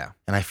 Yeah.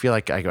 And I feel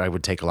like I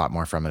would take a lot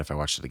more from it if I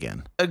watched it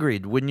again.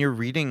 Agreed. When you're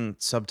reading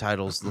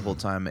subtitles the whole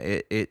time,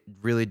 it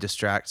really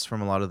distracts from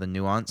a lot of the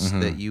nuance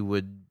that you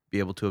would be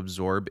able to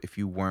absorb if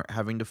you weren't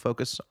having to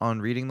focus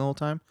on reading the whole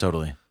time.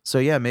 Totally. So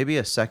yeah, maybe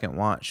a second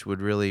watch would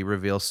really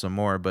reveal some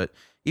more. But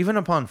even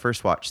upon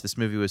first watch, this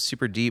movie was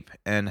super deep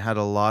and had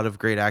a lot of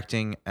great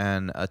acting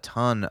and a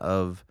ton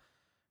of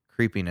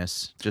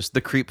creepiness. Just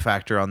the creep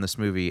factor on this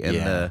movie and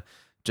the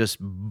just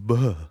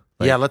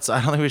Yeah,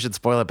 I don't think we should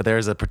spoil it, but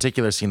there's a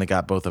particular scene that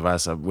got both of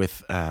us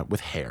with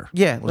hair.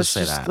 Yeah, We'll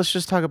say that. let's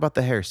just talk about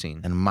the hair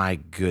scene. And my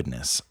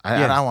goodness, I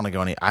Yeah. don't want to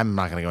go any. I'm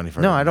not going to go any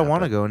further. No, I than don't that,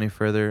 want to but- go any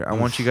further. I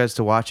want you guys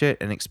to watch it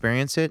and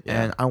experience it,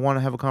 Yeah. and I want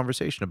to have a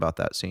conversation about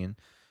that scene.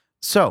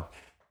 So,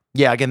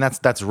 Yeah, again,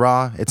 that's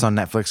Raw. It's on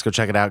Netflix. Go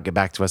check it out. Get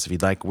back to us if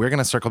you'd like. We're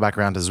gonna circle back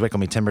around to Zwickle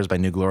Me Timbers by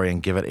New Glory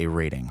and give it a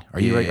rating. Are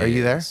you Are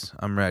you there? Yes,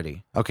 I'm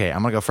ready. Okay,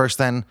 I'm gonna go first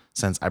then,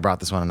 since I brought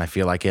this one and I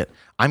feel like it.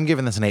 I'm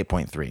giving this an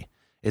 8.3.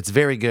 It's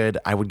very good.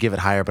 I would give it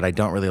higher, but I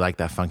don't really like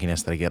that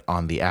funkiness that I get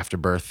on the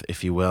Afterbirth,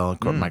 if you will.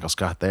 Quote Michael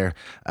Scott there.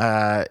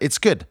 It's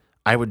good.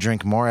 I would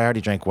drink more. I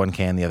already drank one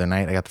can the other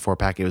night. I got the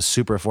 4-pack. It was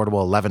super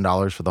affordable,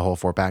 $11 for the whole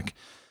 4-pack.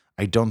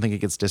 I don't think it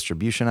gets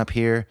distribution up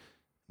here,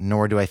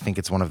 nor do I think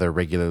it's one of their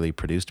regularly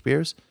produced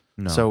beers.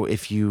 No. So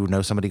if you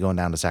know somebody going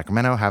down to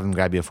Sacramento, have them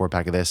grab you a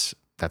 4-pack of this.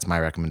 That's my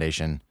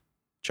recommendation.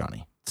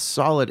 Johnny.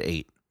 Solid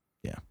 8.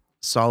 Yeah.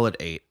 Solid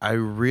 8. I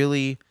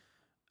really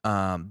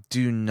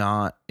do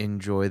not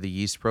enjoy the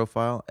yeast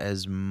profile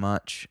as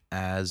much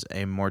as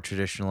a more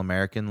traditional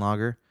American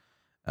lager,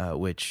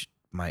 which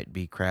might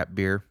be crap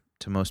beer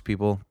to most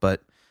people,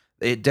 but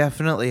it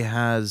definitely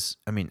has.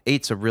 I mean,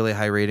 8's a really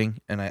high rating,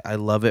 and I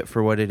love it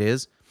for what it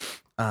is.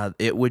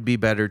 It would be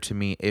better to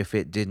me if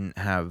it didn't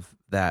have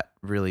that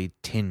really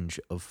tinge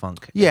of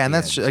funk. at Yeah, and the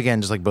that's end. again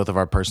just like both of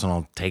our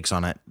personal takes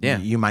on it. Yeah.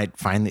 You might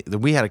find that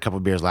we had a couple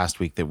of beers last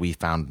week that we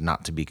found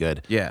not to be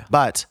good. Yeah.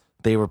 But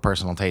they were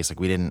personal tastes. Like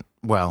we didn't.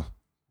 Well,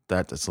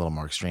 that's a little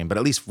more extreme. But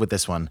at least with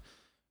this one,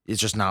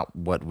 it's just not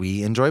what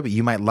we enjoy. But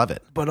you might love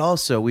it. But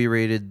also, we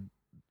rated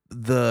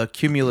the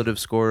cumulative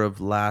score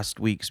of last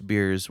week's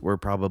beers were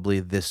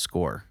probably this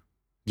score.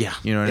 Yeah,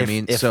 You know what I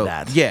mean? If so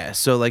that. yeah,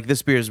 so like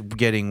this beer is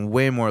getting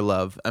way more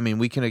love. I mean,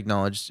 we can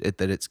acknowledge it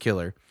that it's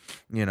killer,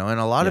 and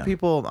a lot of Yeah.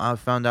 people I've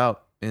found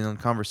out in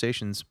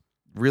conversations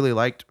really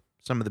liked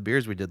some of the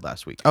beers we did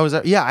last week. Oh, is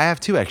that? Yeah, I have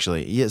two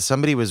actually. Yeah,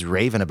 somebody was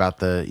raving about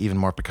the even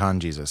more pecan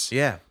Jesus.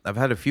 Yeah, I've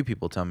had a few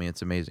people tell me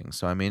it's amazing.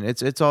 So I mean,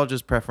 it's all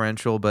just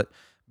preferential, but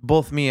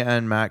both me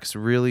and Max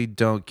really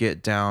don't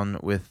get down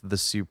with the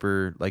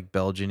super like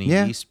Belgian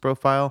Yeah. yeast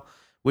profile,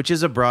 which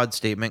is a broad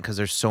statement because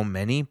there's so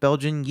many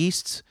Belgian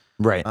yeasts.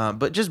 Right.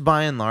 But just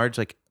by and large,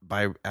 like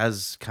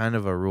as kind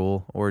of a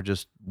rule, or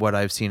just what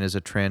I've seen as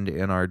a trend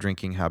in our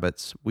drinking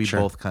habits, we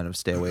Sure. both kind of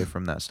stay away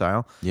from that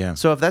style. Yeah.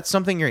 So if that's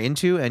something you're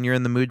into and you're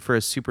in the mood for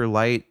a super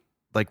light,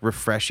 like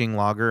refreshing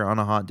lager on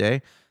a hot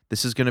day,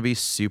 this is going to be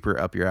super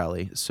up your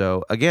alley.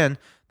 So again,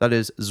 that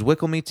is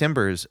Zwickle Me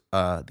Timbers,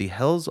 the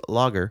Hell's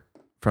Lager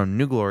from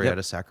New Glory Yep. out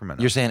of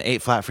Sacramento. You're saying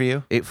 8 flat for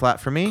you? 8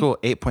 flat for me. Cool,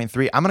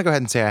 8.3. I'm going to go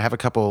ahead and say I have a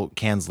couple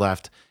cans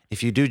left.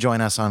 If you do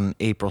join us on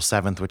April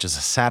 7th, which is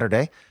a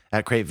Saturday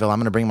at Crateville, I'm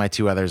going to bring my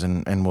two others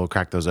and we'll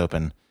crack those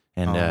open.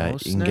 And Oh,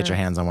 you can get your snap.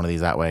 hands on one of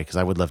these that way because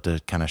I would love to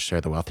kind of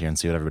share the wealth here and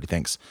see what everybody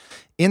thinks.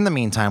 In the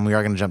meantime, we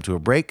are going to jump to a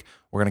break.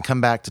 We're going to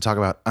come back to talk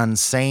about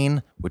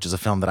Unsane, which is a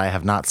film that I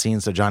have not seen.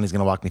 So Johnny's going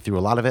to walk me through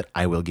a lot of it.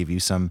 I will give you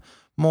some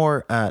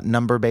more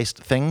number-based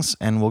things,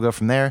 and we'll go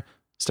from there.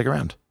 Stick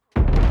around.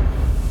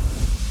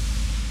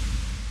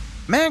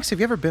 Max, have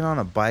you ever been on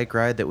a bike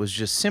ride that was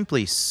just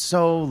simply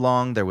so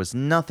long there was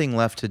nothing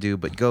left to do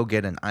but go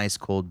get an ice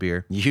cold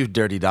beer? You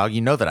dirty dog.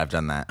 You know that I've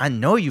done that. I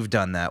know you've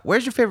done that.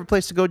 Where's your favorite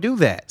place to go do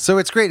that? So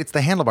it's great. It's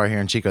the Handlebar here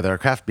in Chico. They're a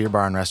craft beer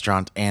bar and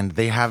restaurant, and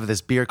they have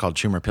this beer called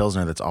Schumer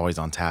Pilsner that's always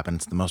on tap, and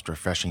it's the most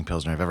refreshing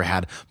Pilsner I've ever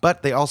had.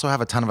 But they also have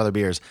a ton of other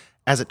beers.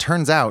 As it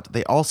turns out,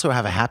 they also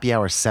have a happy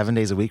hour 7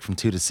 days a week from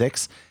 2 to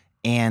 6,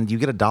 and you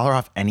get $1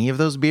 off any of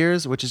those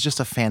beers, which is just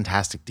a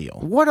fantastic deal.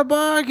 What a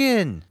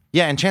bargain!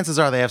 Yeah, and chances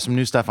are they have some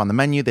new stuff on the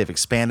menu. They've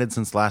expanded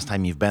since the last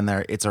time you've been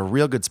there. It's a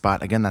real good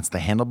spot. Again, that's the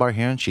Handlebar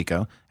here in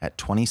Chico at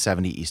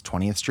 2070 East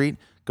 20th Street.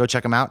 Go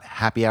check them out.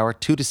 Happy hour,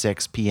 2 to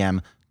 6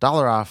 p.m.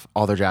 $1 off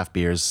all their draft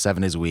beers,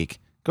 7 days a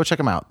week. Go check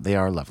them out. They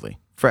are lovely.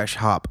 Fresh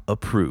hop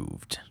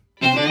approved.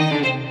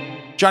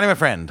 Johnny, my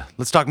friend,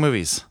 let's talk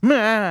movies.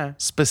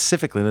 Let's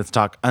Specifically, let's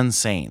talk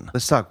Unsane.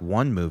 talk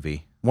one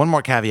movie. One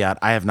more caveat.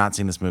 I have not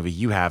seen this movie.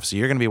 You have, so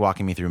you're going to be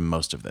walking me through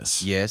most of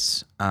this.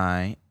 Yes,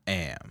 I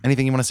am.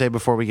 Anything you want to say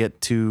before we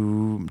get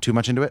too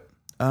much into it?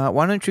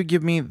 Why don't you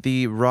give me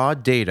the raw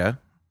data,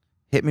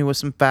 hit me with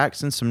some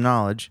facts and some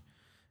knowledge,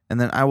 and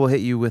then I will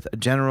hit you with a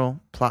general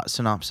plot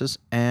synopsis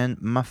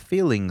and my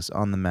feelings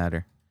on the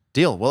matter.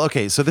 Deal. Well,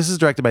 okay, so this is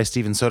directed by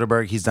Steven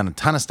Soderbergh. He's done a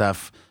ton of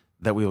stuff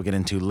that we will get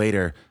into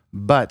later.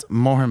 But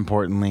more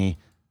importantly,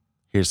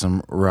 here's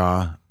some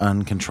raw,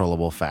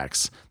 uncontrollable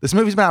facts. This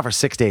movie's been out for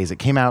 6 days. It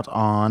came out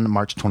on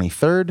March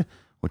 23rd,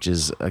 which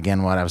is,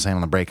 again, what I was saying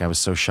on the break. I was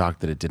so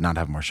shocked that it did not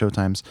have more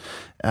showtimes.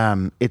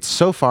 It's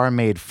so far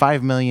made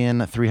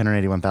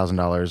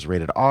 $5,381,000,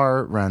 rated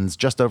R, runs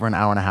just over an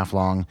hour and a half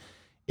long.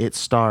 It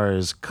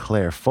stars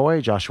Claire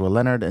Foy, Joshua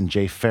Leonard, and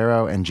Jay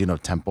Farrow, and Juno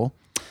Temple.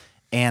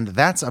 And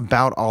that's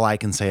about all I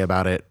can say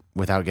about it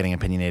without getting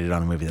opinionated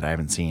on a movie that I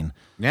haven't seen.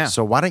 Yeah.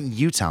 So why don't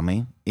you tell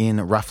me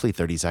in roughly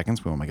 30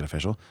 seconds, we won't make it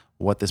official,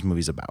 what this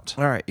movie's about.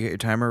 All right, you got your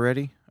timer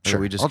ready? Or are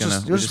we just I'll gonna,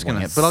 just, we're we'll just wing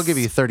gonna it, but I'll give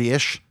you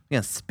 30-ish,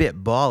 gonna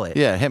spitball it.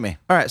 Yeah, hit me.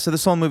 All right, so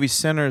this whole movie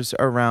centers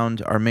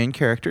around our main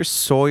character,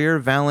 Sawyer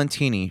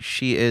Valentini.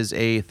 She is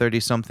a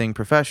 30-something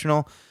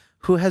professional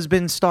who has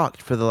been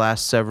stalked for the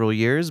last several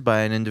years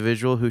by an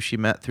individual who she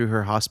met through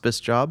her hospice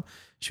job.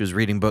 She was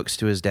reading books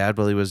to his dad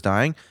while he was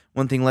dying.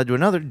 One thing led to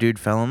another. Dude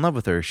fell in love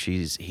with her.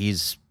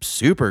 He's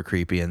super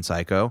creepy and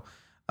psycho.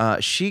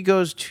 She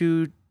goes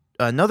to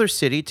another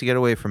city to get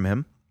away from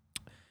him.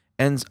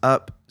 Ends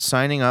up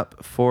signing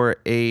up for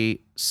a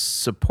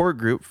support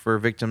group for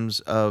victims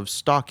of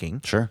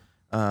stalking. Sure.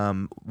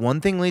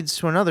 One thing leads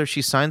to another.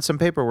 She signs some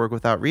paperwork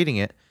without reading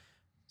it.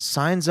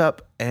 Signs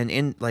up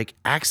and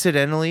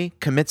accidentally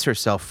commits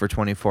herself for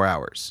 24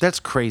 hours. That's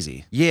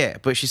crazy. Yeah,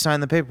 but she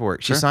signed the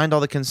paperwork. She Sure. signed all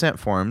the consent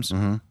forms.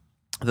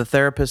 The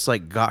therapist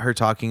got her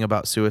talking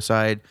about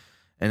suicide,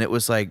 and it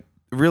was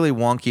really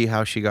wonky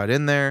how she got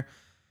in there.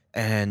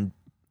 And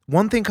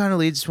one thing kind of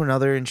leads to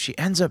another, and she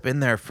ends up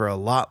in there for a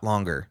lot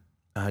longer,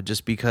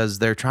 just because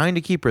they're trying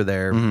to keep her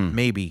there.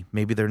 Maybe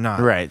they're not.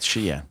 Right.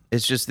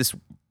 It's just this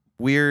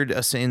weird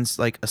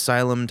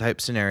asylum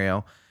type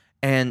scenario,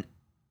 and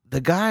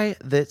the guy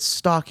that's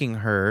stalking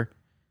her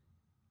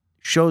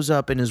shows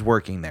up and is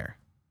working there.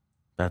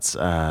 That's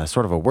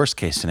sort of a worst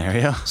case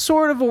scenario.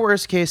 Sort of a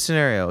worst case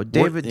scenario.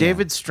 David yeah.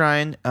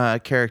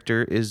 Strine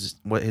character is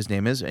what his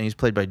name is, and he's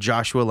played by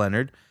Joshua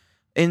Leonard.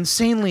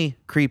 Insanely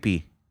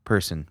creepy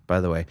person, by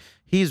the way.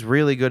 He's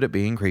really good at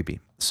being creepy.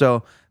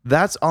 So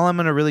that's all I'm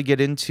going to really get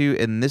into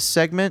in this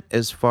segment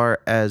as far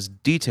as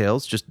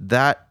details. Just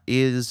that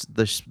is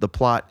the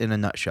plot in a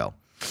nutshell.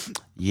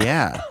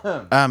 Yeah.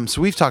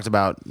 So we've talked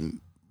about,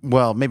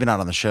 well, maybe not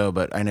on the show,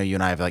 but I know you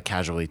and I have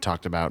casually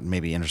talked about,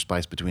 maybe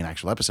interspliced between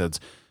actual episodes,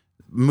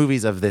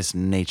 movies of this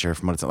nature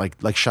from what it's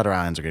like Shutter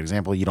Island's a good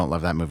example. You don't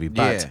love that movie,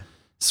 but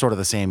sort of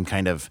the same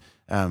kind of,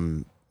 are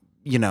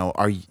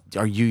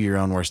you your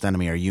own worst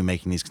enemy? Are you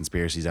making these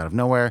conspiracies out of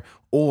nowhere?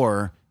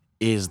 Or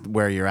is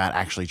where you're at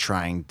actually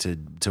trying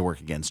to work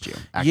against you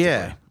actively?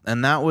 Yeah.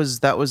 And that was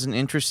an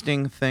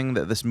interesting thing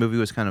that this movie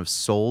was kind of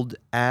sold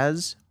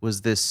as,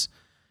 was this,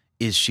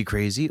 is she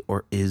crazy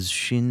or is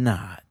she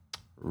not?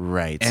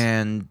 Right.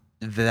 And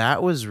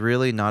that was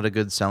really not a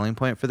good selling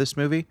point for this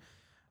movie.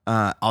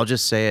 I'll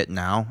just say it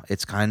now.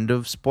 It's kind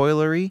of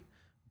spoilery,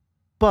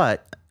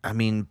 but I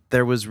mean,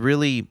 there was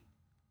really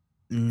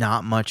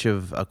not much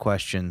of a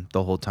question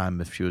the whole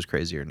time if she was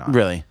crazy or not.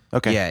 Really?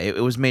 Okay. Yeah,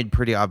 it was made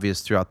pretty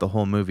obvious throughout the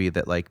whole movie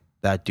that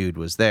that dude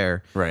was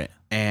there. Right.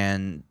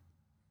 And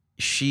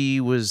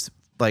she was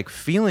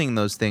feeling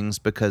those things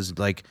because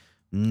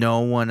no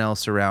one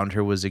else around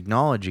her was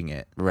acknowledging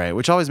it. Right.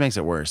 Which always makes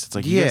it worse.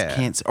 It's you guys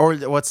can't. Or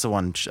what's the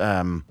one?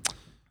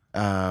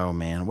 Oh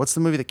man, what's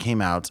the movie that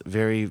came out?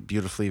 Very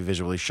beautifully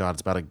visually shot.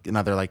 It's about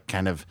another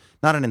kind of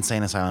not an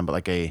insane asylum,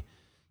 but a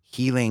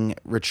healing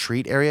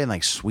retreat area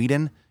in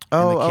Sweden.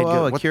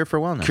 A Cure for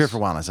Wellness. Cure for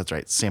Wellness. That's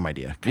right. Same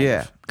idea.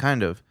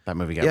 Kind of. That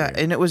movie got weird.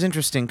 And it was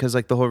interesting because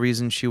the whole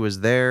reason she was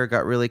there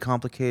got really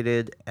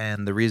complicated,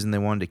 and the reason they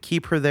wanted to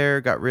keep her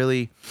there got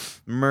really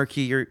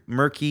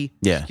murky.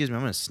 Yeah. Excuse me,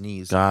 I'm gonna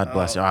sneeze. God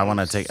bless you. I want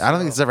to take. I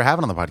don't think this has ever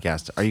happened on the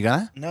podcast. Are you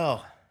gonna?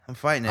 No, I'm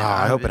fighting it.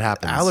 I hope it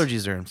happens.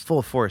 Allergies are in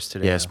full force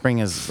today. Yeah. Spring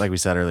is, like we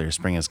said earlier,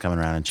 spring is coming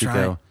around in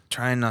Chico.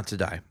 Trying not to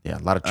die. Yeah. A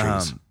lot of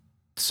trees.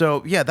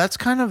 So yeah, that's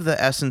kind of the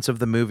essence of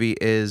the movie.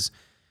 Is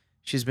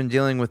she's been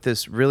dealing with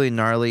this really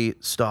gnarly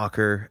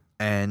stalker,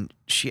 and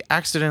she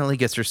accidentally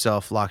gets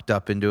herself locked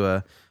up into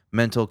a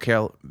mental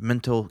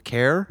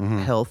care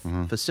health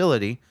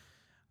facility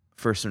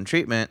for some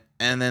treatment,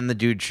 and then the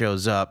dude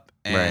shows up,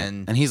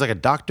 and And he's a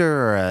doctor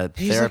or a therapist?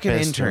 he's like an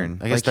intern.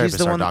 I guess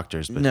therapists are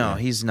doctors, but no, yeah.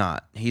 he's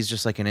not. He's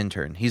just an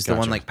intern. He's the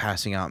one Gotcha.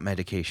 passing out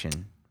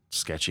medication,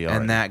 Sketchy.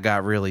 Already. and that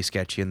got really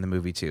sketchy in the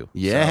movie too.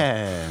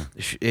 Yeah.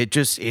 So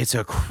it's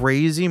a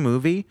crazy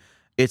movie.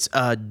 It's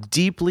a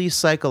deeply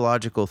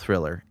psychological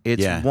thriller.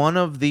 It's one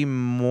of the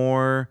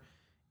more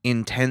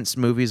intense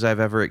movies I've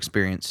ever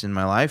experienced in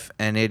my life,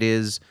 and it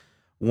is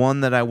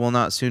one that I will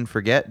not soon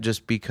forget,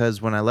 just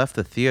because when I left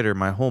the theater,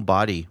 my whole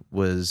body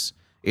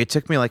it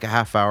took me a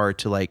half hour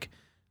to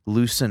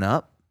loosen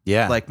up.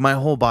 Yeah. My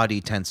whole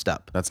body tensed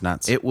up. That's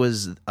nuts. It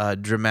was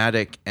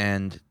dramatic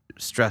and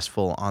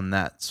stressful on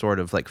that sort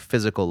of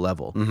physical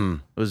level. Mm-hmm.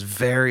 It was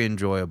very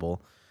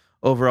enjoyable.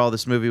 Overall,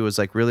 this movie was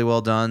really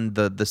well done.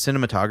 The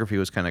cinematography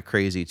was kind of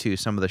crazy too.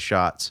 Some of the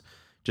shots,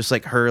 just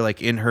her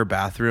in her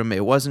bathroom.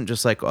 It wasn't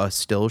just a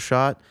still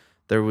shot.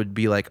 There would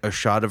be a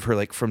shot of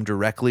her from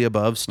directly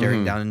above,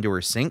 staring down into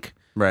her sink.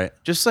 Right.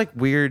 Just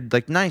weird,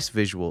 nice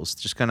visuals,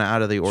 just kind of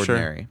out of the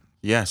ordinary.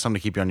 Yeah, something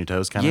to keep you on your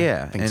toes, kind of.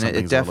 Yeah, I think and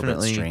something's it definitely a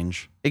little bit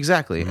strange.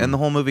 Exactly, and the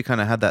whole movie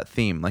kind of had that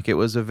theme. It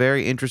was a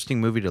very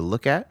interesting movie to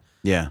look at.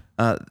 Yeah.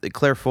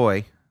 Claire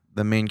Foy,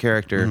 the main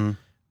character,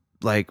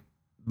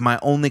 my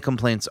only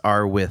complaints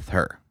are with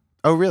her.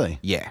 Oh, really?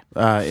 Yeah.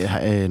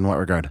 In what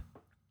regard?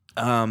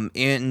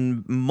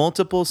 In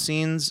multiple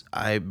scenes,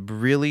 I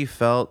really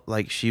felt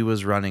like she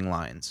was running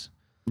lines.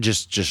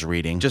 Just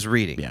reading. Just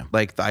reading. Yeah.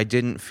 I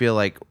didn't feel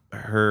like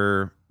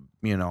her,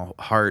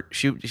 heart.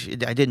 She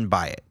I didn't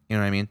buy it. You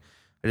know what I mean?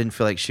 I didn't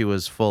feel like she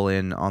was full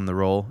in on the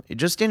role.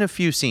 Just in a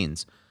few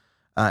scenes.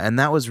 And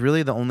that was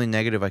really the only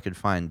negative I could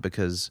find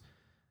because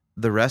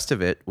the rest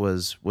of it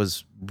was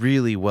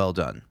really well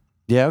done.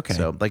 Yeah, okay.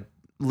 So like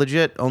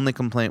legit only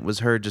complaint was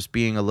her just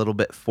being a little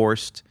bit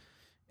forced.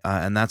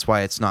 And that's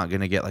why it's not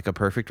going to get like a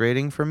perfect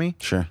rating for me.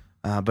 Sure.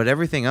 But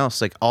everything else,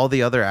 like all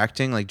the other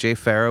acting, like Jay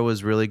Farrow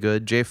was really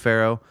good. Jay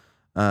Farrow,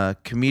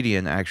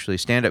 comedian, actually,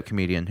 stand-up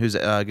comedian, who's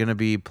going to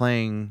be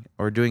playing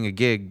or doing a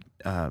gig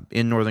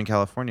in Northern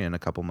California in a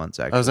couple months,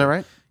 actually. Oh, is that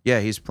right? Yeah,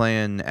 he's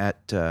playing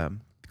at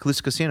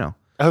Calusa Casino.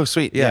 Oh,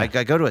 sweet. Yeah,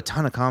 I go to a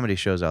ton of comedy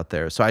shows out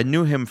there. So I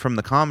knew him from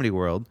the comedy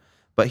world,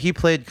 but he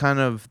played kind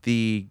of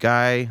the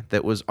guy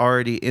that was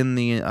already in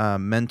the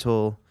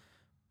mental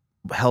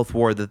health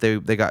ward that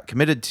they got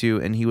committed to,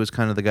 and he was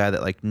kind of the guy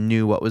that like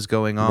knew what was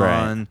going on,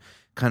 Right.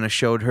 kind of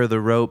showed her the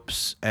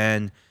ropes,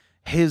 and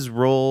his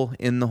role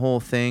in the whole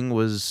thing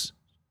was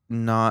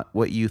not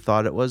what you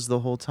thought it was the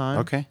whole time.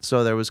 Okay.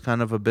 So there was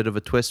kind of a bit of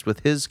a twist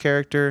with his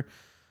character,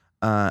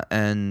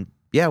 and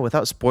yeah,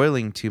 without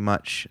spoiling too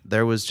much,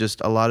 there was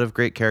just a lot of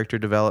great character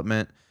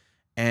development,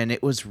 and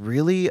it was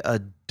really a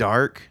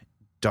dark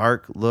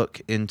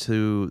look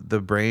into the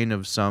brain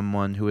of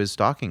someone who is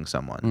stalking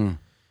someone.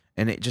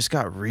 And it just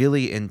got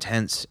really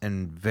intense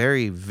and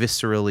very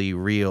viscerally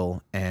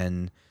real,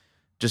 and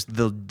just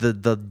the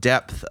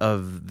depth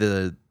of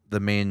the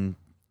main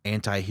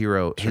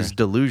anti-hero, his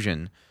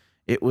delusion,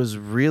 it was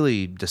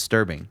really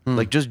disturbing,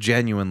 like just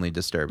genuinely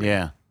disturbing.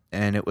 Yeah.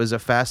 And it was a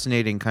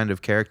fascinating kind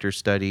of character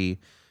study,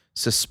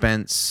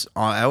 suspense.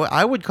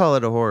 I would call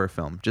it a horror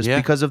film just Yeah.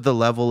 because of the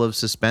level of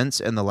suspense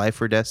and the life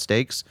or death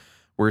stakes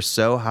were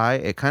so high.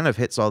 It kind of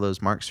hits all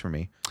those marks for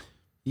me.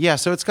 Yeah,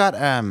 so it's got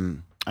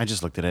I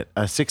just looked at it.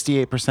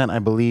 68%, I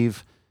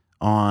believe,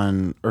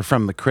 from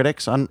the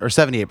critics or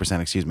 78%,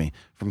 excuse me,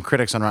 from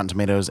critics on Rotten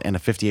Tomatoes, and a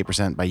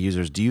 58% by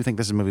users. Do you think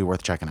this is a movie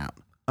worth checking out?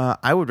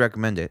 I would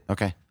recommend it.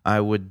 Okay. I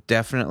would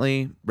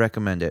definitely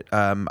recommend it.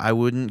 I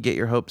wouldn't get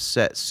your hopes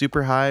set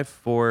super high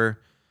for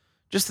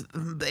just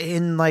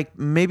in like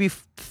maybe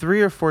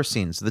 3 or 4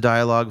 scenes. The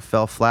dialogue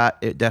fell flat.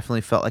 It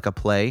definitely felt like a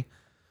play.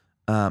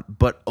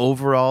 But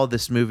overall,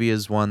 this movie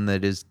is one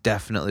that is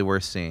definitely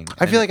worth seeing.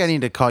 I feel like I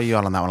need to call you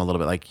out on that one a little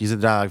bit. Like, you said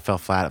the dialogue fell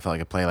flat. It felt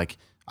like a play. Like,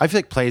 I feel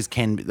like plays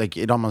can be, like,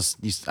 it almost,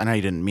 I know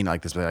you didn't mean it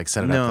like this, but like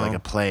set it up No. like a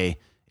play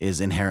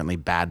is inherently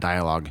bad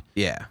dialogue.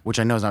 Yeah. Which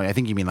I know is not, I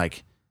think you mean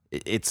like,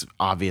 it's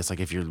obvious,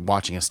 like if you're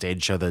watching a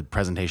stage show, the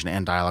presentation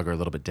and dialogue are a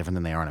little bit different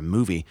than they are in a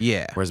movie.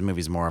 Yeah. Whereas a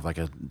movie's more of like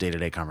a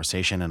day-to-day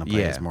conversation, and a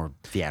play Yeah. is more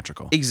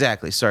theatrical.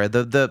 Exactly. Sorry.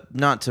 The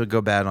not to go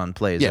bad on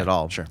plays Yeah, at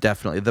all. sure.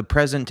 Definitely. The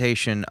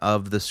presentation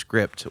of the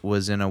script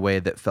was in a way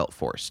that felt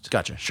forced.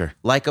 Gotcha. Sure.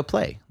 Like a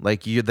play.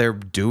 Like they're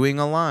doing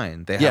a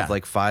line. They have Yeah.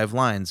 like 5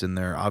 lines, and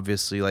they're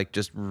obviously like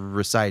just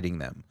reciting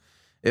them.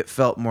 It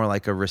felt more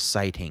like a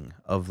reciting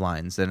of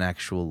lines than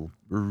actual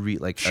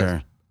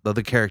Sure.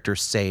 the character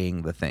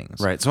saying the things.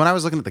 Right. So when I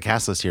was looking at the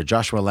cast list here,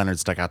 Joshua Leonard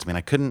stuck out to me, and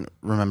I couldn't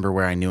remember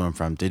where I knew him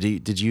from.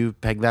 Did you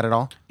peg that at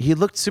all? He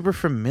looked super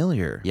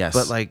familiar. Yes.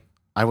 But like,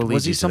 I will lead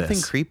was you he to something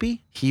this.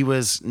 creepy? He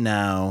was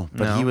No?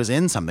 he was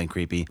in something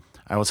creepy.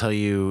 I will tell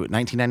you,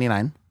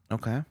 1999,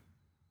 Okay.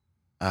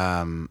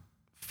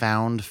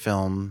 found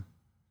film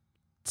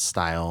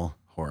style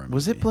horror movie.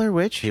 Was it Blair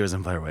Witch? He was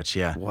in Blair Witch,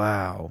 yeah.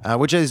 Wow.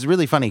 Which is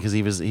really funny because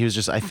he was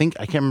just, I can't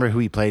remember who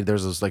he played. There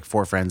was those like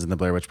 4 friends in the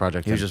Blair Witch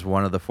Project. He was just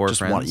one of the 4 Just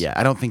friends. one, yeah.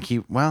 I don't think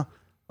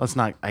let's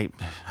not, I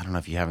don't know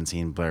if you haven't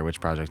seen Blair Witch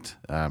Project.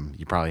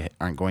 You probably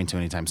aren't going to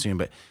anytime soon,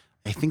 but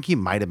I think he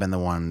might have been the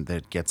one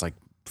that gets like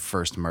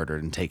first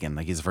murdered and taken.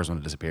 Like, he's the first one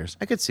that disappears.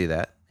 I could see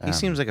that. He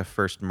seems like a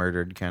first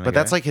murdered kind of But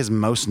that's like his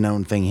most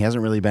known thing. He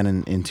hasn't really been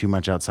in too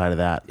much outside of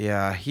that.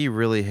 Yeah, he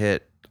really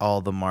hit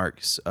all the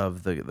marks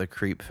of the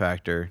creep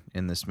factor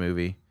in this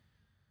movie.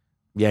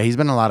 Yeah, he's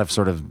been in a lot of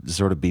sort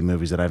of B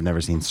movies that I've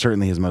never seen.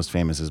 Certainly his most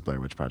famous is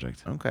Blair Witch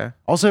Project. Okay.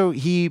 Also,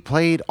 he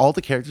played all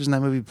the characters in that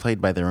movie played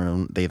by their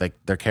own,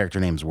 their character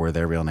names were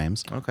their real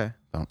names. Okay.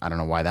 So I don't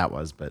know why that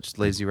was, but Just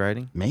lazy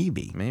writing?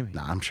 maybe. Maybe.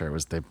 No, I'm sure it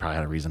was, they probably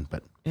had a reason,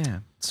 but Yeah.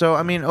 So,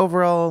 I mean,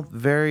 overall,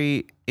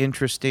 very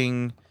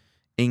interesting,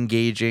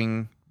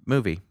 engaging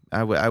movie.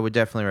 I would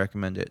definitely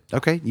recommend it.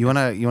 okay. You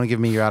wanna give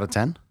me your out of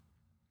 10?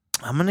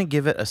 I'm going to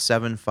give it a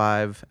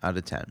 7.5 out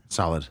of 10.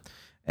 Solid.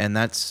 And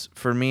that's,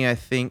 for me, I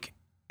think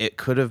it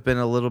could have been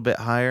a little bit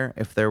higher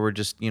if there were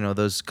just,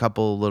 those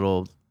couple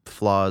little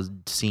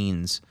flawed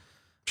scenes.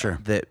 Sure.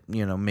 That,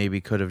 maybe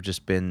could have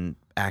just been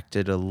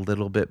acted a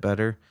little bit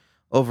better.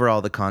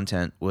 Overall, the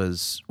content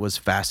was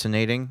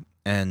fascinating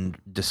and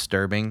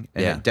disturbing.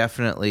 And Yeah. it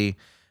definitely,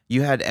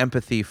 you had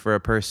empathy for a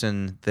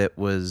person that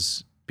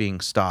was being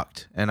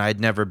stalked. And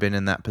I'd never been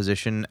in that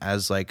position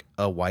as like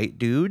a white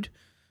dude.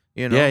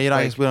 I like,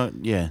 guess we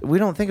don't. Yeah. we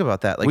don't think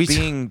about that. Like We-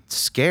 being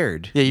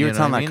scared. Yeah, you were know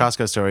telling what that I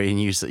mean? Costco story, and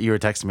you were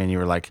texting me, and you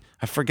were like,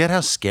 "I forget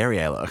how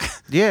scary I look."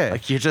 Yeah.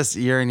 like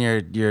you're in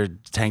your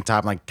tank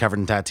top, like covered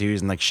in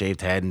tattoos and like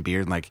shaved head and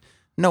beard, and like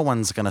no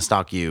one's gonna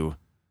stalk you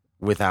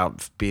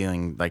without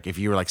being like, if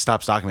you were like,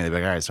 "Stop stalking me," they'd be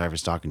like, "All right, sorry for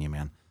stalking you,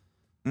 man."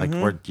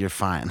 Like you're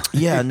fine.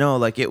 Yeah, no,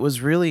 like it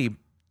was really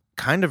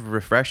kind of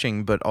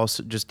refreshing, but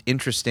also just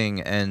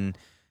interesting and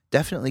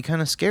definitely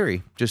kind of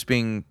scary, just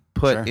being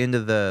put Sure. into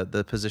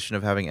the position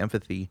of having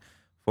empathy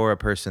for a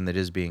person that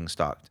is being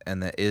stalked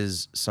and that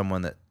is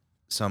someone that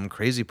some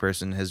crazy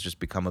person has just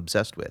become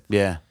obsessed with.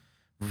 Yeah.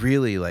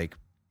 Really, like,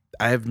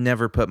 I've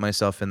never put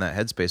myself in that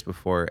headspace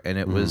before, and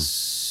it was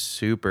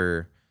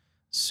super,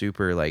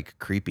 super, like,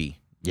 creepy.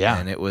 Yeah.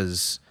 And it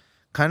was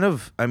kind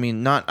of, I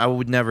mean, I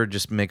would never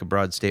just make a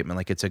broad statement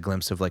like it's a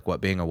glimpse of, like,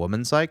 what being a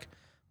woman's like,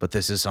 but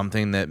this is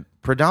something that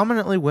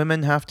predominantly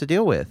women have to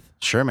deal with.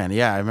 Sure, man.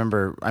 Yeah,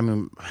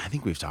 I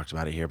think we've talked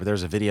about it here, but there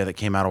was a video that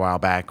came out a while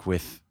back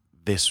with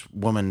this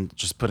woman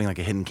just putting like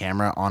a hidden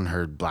camera on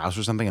her blouse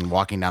or something and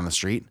walking down the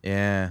street.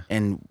 Yeah.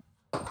 And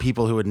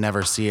people who would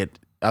never see it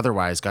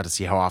otherwise got to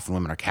see how often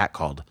women are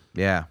catcalled.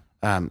 Yeah.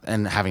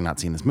 And having not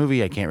seen this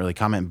movie, I can't really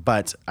comment,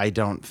 but I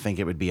don't think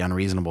it would be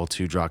unreasonable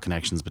to draw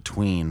connections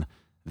between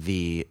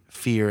the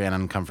fear and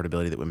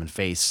uncomfortability that women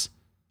face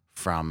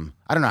from,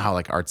 I don't know how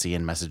like artsy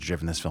and message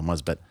driven this film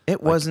was, but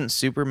It wasn't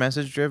super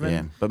message driven.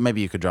 yeah, but maybe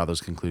you could draw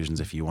those conclusions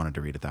if you wanted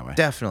to read it that way.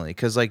 Definitely,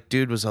 because like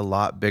dude was a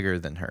lot bigger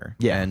than her.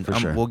 Yeah, and for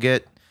sure. we'll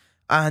get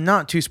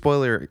not too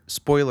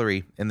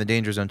spoilery in the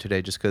danger zone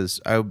today, just because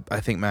I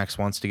think Max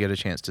wants to get a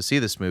chance to see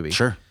this movie.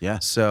 Sure, yeah.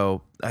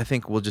 So I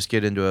think we'll just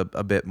get into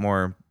a bit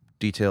more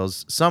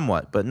details,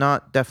 somewhat, but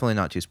definitely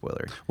not too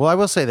spoilery. Well, I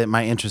will say that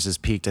my interest is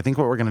piqued. I think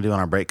what we're going to do on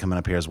our break coming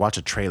up here is watch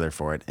a trailer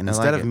for it. And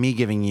instead of me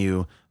giving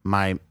you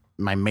my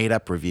made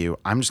up review,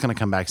 I'm just going to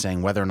come back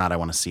saying whether or not I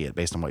want to see it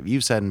based on what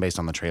you've said and based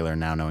on the trailer,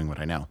 now knowing what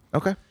I know.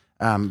 Okay.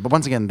 But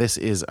once again, this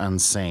is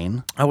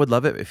Unsane. I would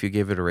love it if you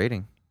gave it a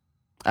rating.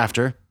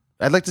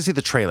 I'd like to see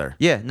the trailer.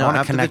 Yeah, no, I want to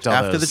after connect all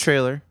after those. the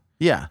trailer.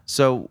 Yeah.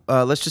 So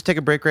let's just take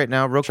a break right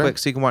now, real Sure. quick,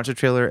 so you can watch the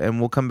trailer, and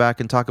we'll come back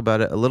and talk about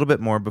it a little bit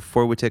more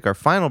before we take our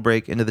final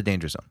break into the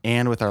danger zone.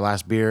 And with our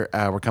last beer,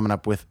 we're coming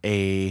up with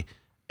a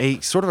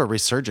sort of a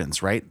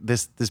resurgence, right?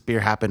 This beer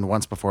happened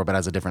once before, but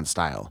as a different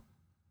style.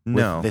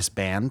 No, With this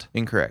band?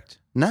 incorrect.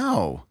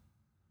 No,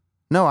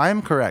 I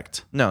am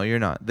correct. No, you're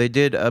not. They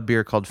did a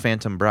beer called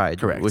Phantom Bride,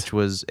 Correct. which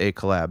was a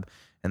collab,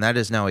 and that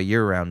is now a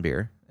year-round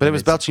beer. But it And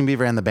was it's- Belching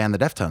Beaver and the band The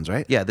Deftones,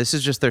 right? Yeah, this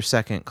is just their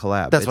second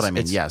collab. That's what I mean.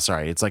 It's- Yeah,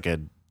 sorry. It's like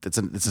it's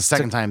the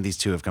second time these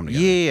two have come Yeah,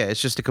 together.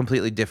 it's just a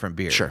completely different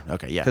beer. Sure.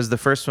 Okay. Yeah. Because the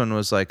first one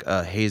was like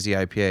a hazy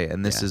IPA,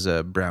 and this Yeah. is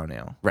a brown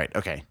ale. Right.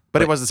 Okay.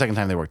 But it was the second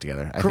time they worked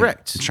together. I think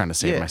Correct. I'm trying to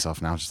save Yeah.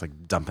 myself now, just like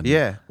dumping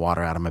Yeah.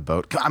 water out of my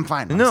boat. I'm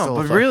fine. I'm No, still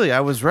but fine. really, I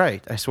was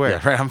right. I swear.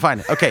 Yeah, right. I'm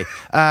fine. Okay.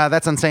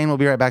 That's Unsane. We'll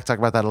be right back. Talk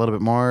about that a little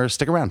bit more.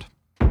 Stick around.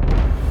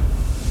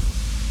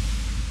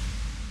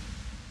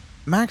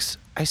 Max,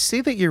 I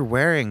see that you're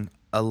wearing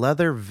a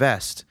leather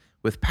vest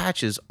with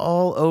patches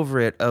all over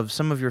it of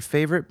some of your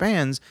favorite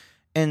bands,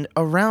 and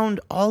around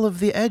all of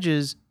the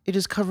edges, it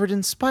is covered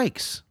in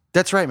spikes.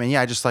 That's right, man.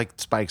 Yeah, I just like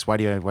spikes. Why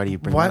do you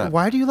bring that up?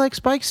 Why do you like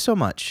spikes so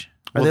much?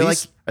 Are Well, they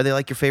these- are they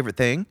like your favorite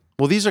thing?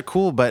 Well, these are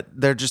cool, but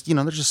they're just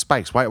they're just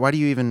spikes. Why do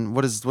you even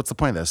what's the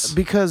point of this?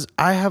 Because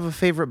I have a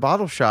favorite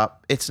bottle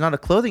shop. It's not a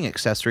clothing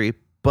accessory,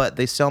 but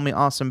they sell me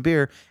awesome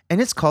beer, and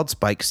it's called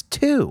Spikes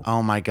 2.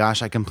 Oh my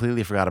gosh, I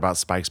completely forgot about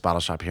Spike's Bottle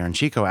Shop here in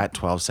Chico at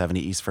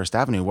 1270 East First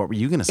Avenue. What were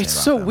you going to say It's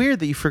about so them? weird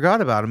that you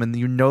forgot about them and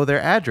you know their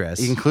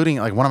address. Including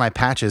like one of my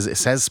patches, it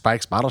says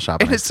Spike's Bottle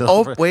Shop. And I it's- still-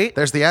 oh, wait.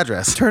 There's the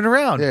address. Turn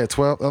around. Yeah,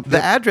 12. Oh, The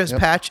yep, address yep.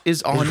 patch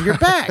is on your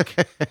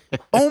back.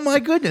 Oh my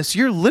goodness,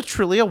 you're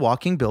literally a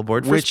walking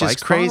billboard for Which Spike's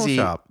is crazy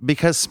Bottle Shop.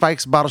 because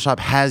Spike's Bottle Shop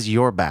has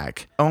your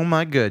back. Oh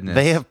my goodness.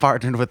 They have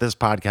partnered with this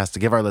podcast to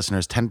give our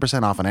listeners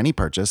 10% off on any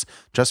purchase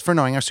just for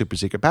knowing our super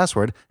secret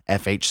password,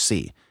 FHC.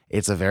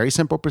 It's a very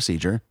simple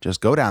procedure.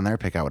 Just go down there,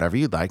 pick out whatever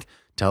you'd like,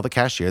 tell the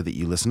cashier that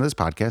you listen to this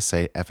podcast,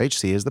 say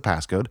FHC is the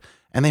passcode,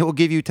 and they will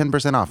give you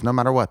 10% off no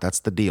matter what. That's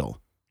the deal.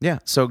 Yeah,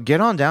 so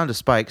get on down to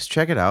Spikes,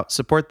 check it out,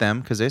 support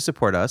them because they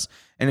support us.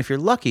 And if you're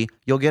lucky,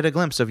 you'll get a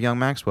glimpse of young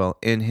Maxwell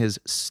in his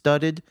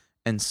studded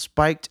and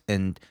spiked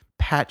and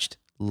patched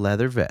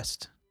leather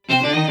vest.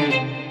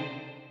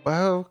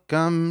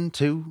 Welcome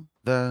to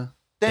the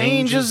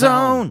Danger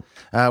Zone.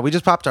 We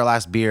just popped our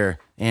last beer,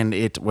 and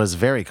it was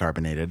very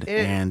carbonated,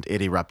 and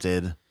it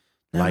erupted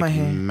Now my like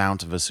hand-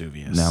 Mount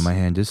Vesuvius. Now my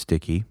hand is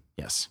sticky,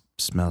 Yes.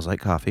 smells like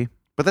coffee.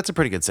 But that's a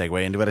pretty good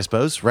segue into it, I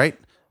suppose, right?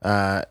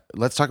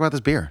 Let's talk about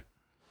this beer.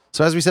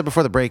 So as we said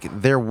before the break,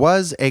 there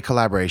was a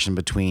collaboration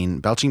between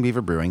Belching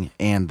Beaver Brewing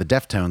and the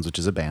Deftones, which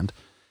is a band,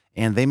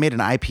 and they made an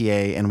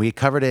IPA, and we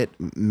covered it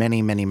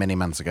many, many, many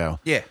months ago.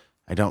 Yeah.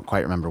 I don't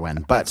quite remember when,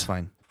 but That's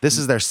fine. This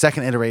is their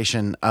second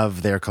iteration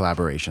of their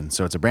collaboration.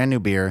 So it's a brand new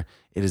beer.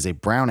 It is a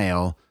brown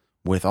ale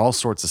with all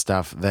sorts of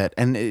stuff that,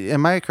 and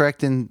am I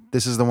correct in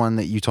this is the one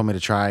that you told me to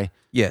try?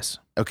 Yes.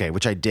 Okay,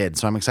 which I did.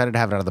 So I'm excited to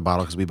have it out of the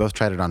bottle because we both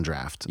tried it on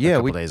draft a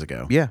couple days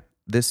ago. Yeah.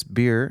 This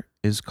beer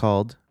is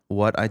called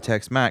What I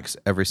Text Max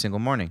Every Single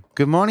Morning.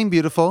 Good morning,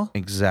 beautiful.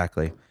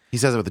 Exactly. He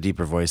says it with a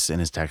deeper voice in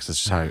his text. That's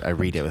just how I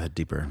read it with a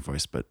deeper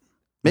voice, but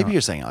maybe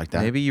you're saying it like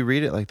that. Maybe you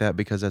read it like that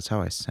because that's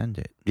how I send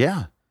it.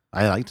 Yeah.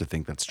 I like to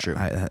think that's true.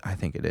 I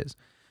think it is.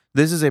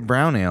 This is a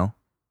brown ale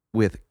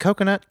with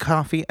coconut,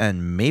 coffee,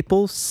 and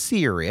maple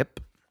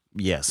syrup.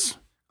 Yes.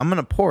 I'm going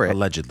to pour it.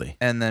 Allegedly.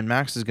 And then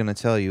Max is going to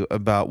tell you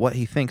about what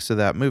he thinks of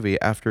that movie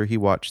after he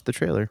watched the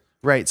trailer.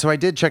 Right. So I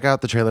did check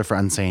out the trailer for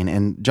Unsane,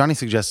 and Johnny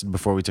suggested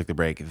before we took the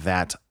break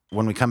that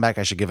when we come back,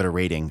 I should give it a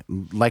rating,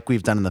 like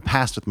we've done in the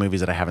past with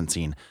movies that I haven't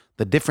seen.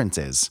 The difference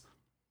is,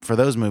 for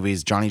those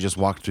movies, Johnny just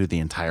walked through the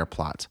entire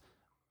plot.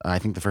 I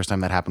think the first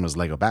time that happened was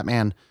Lego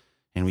Batman,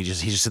 and he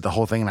just did the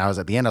whole thing. And I was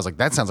at the end, I was like,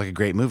 that sounds like a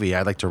great movie.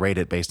 I'd like to rate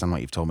it based on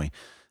what you've told me.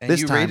 And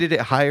This you time, rated it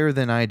higher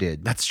than I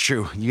did. that's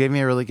true. You gave me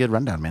a really good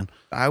rundown, man.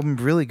 I'm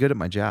really good at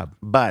my job.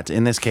 But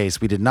in this case,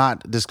 we did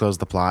not disclose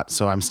the plot,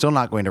 so I'm still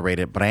not going to rate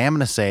it. But I am going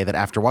to say that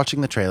after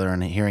watching the trailer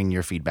and hearing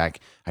your feedback,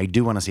 I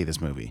do want to see this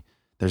movie.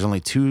 There's only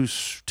two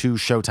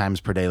show times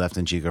per day left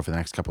in Chico for the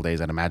next couple of days,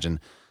 I'd imagine.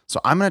 So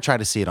I'm going to try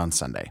to see it on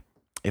Sunday,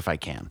 if I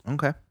can.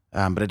 Okay.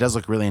 But it does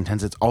look really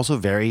intense. It's also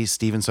very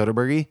Steven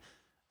Soderbergh-y.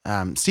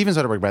 Steven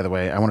Soderbergh, by the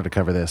way, I wanted to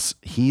cover this.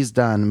 He's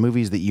done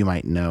movies that you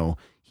might know.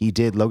 He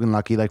did Logan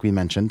Lucky, like we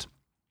mentioned.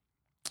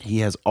 He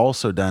has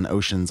also done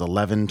Oceans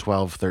 11,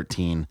 12,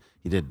 13.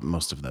 He did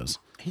most of those.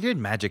 He did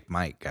Magic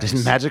Mike, guys.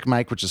 Did Magic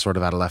Mike, which is sort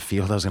of out of left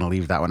field. I was going to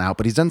leave that one out.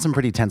 But he's done some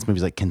pretty tense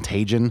movies like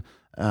Contagion,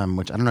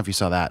 which I don't know if you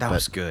saw that. That but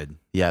was good.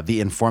 yeah,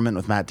 The Informant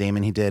with Matt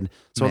Damon he did.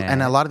 So, Matt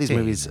and a lot of these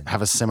movies Damon.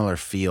 have a similar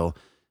feel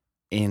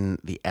in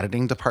the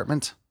editing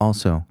department.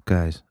 Also,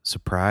 guys,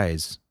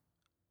 surprise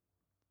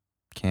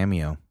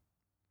cameo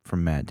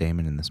from Matt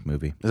Damon in this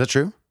movie. Is that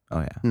true? Oh,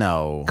 yeah.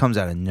 No. Comes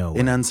out of nowhere.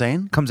 In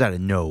Unsane? Comes out of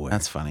nowhere.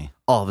 That's funny.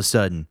 All of a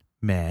sudden,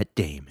 Matt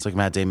Damon. It's like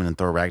Matt Damon in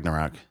Thor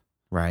Ragnarok.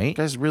 Right?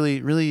 Guy's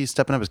really, really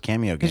stepping up his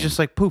cameo game. He's just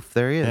like, poof,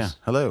 there he is. yeah.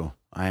 Hello,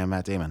 I am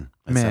Matt Damon.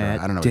 etc. Matt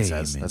I don't know what he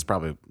says. Damon. That's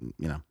probably,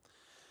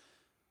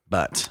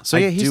 But So, so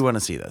yeah, I he's- do want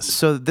to see this.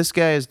 So this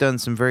guy has done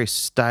some very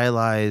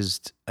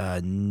stylized,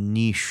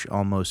 niche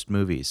almost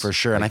movies. For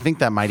sure. And I think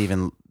that might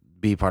even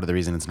be part of the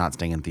reason it's not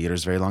staying in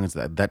theaters very long. Is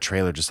that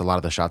trailer, just a lot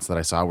of the shots that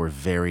I saw were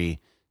very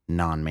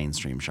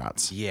non-mainstream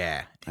shots,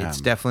 Yeah. It's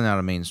definitely not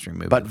a mainstream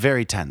movie. but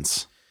very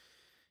tense.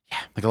 Yeah.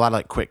 Like a lot of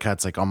like quick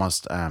cuts, like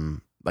almost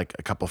like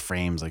a couple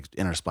frames, like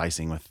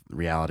intersplicing with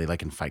reality,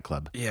 like in Fight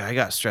Club. yeah, I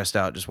got stressed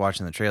out just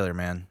watching the trailer,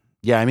 man.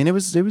 Yeah. I mean, it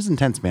was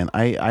intense, man.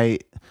 I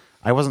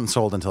wasn't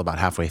sold until about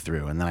halfway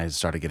through, and then I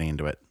started getting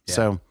into it. Yeah.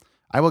 So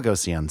I will go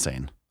see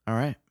Unsane. All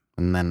right.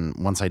 And then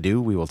once I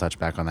do, we will touch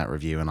back on that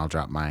review, and I'll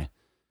drop my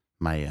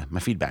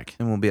feedback.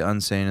 And we'll be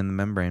unsane in the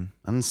membrane.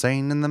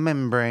 Unsane in the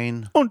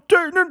membrane.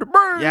 Unsane in the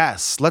membrane.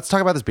 Yes. Let's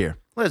talk about this beer.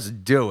 Let's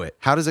do it.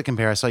 How does it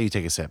compare? I saw you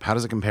take a sip. How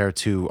does it compare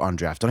to on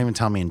draft? Don't even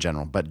tell me in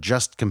general, but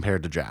just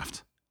compared to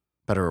draft.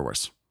 Better or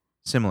worse?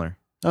 Similar.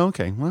 Oh,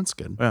 okay. Well, that's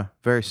good. Yeah,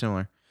 very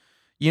similar.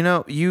 You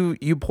know,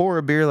 you pour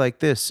a beer like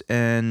this,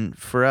 and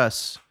for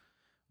us,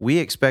 we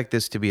expect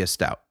this to be a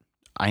stout.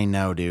 I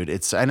know, dude.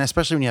 And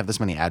especially when you have this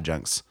many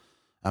adjuncts.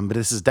 But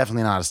this is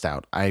definitely not a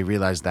stout. I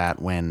realized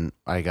that when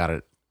I got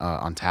it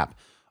on tap.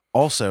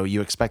 Also, you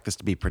expect this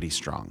to be pretty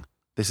strong.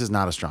 This is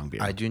not a strong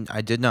beer. I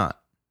did not.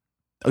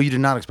 Oh, you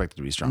did not expect it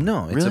to be strong?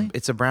 No,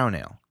 it's a brown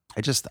ale.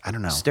 I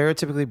don't know.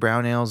 Stereotypically,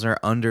 brown ales are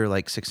under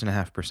like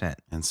 6.5%.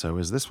 And so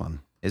is this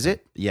one. Is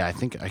it? Yeah,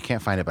 I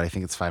can't find it, but I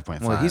think it's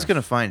 5.5. Well, he's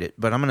gonna find it,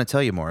 but I'm gonna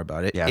tell you more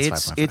about it. Yeah,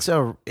 it's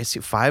 5.5. It's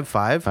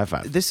 5.5.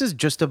 5.5. This is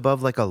just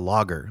above like a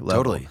lager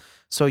level. Totally.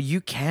 So you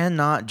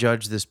cannot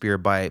judge this beer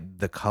by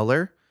the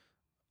color,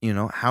 you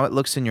know, how it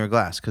looks in your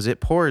glass, because it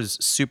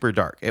pours super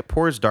dark. It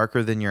pours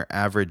darker than your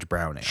average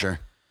brown ale. Sure.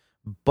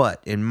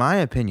 But in my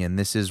opinion,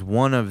 this is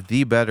one of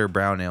the better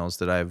brown ales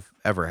that I've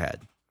ever had.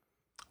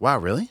 Wow,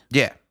 really?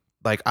 Yeah.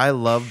 Like I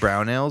love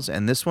brown ales,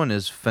 and this one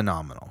is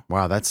phenomenal.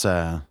 Wow, that's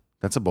a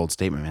bold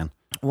statement, man.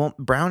 Well,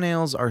 brown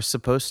ales are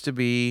supposed to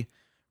be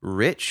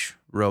rich,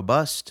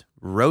 robust,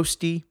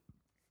 roasty,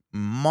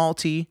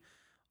 malty,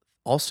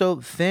 also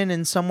thin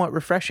and somewhat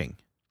refreshing.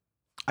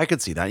 I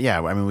could see that.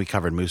 Yeah, I mean, we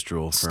covered Moose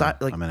Drool for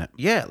a minute.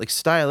 Yeah, like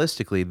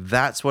stylistically,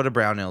 that's what a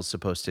brown ale is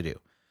supposed to do.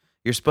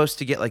 You're supposed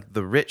to get like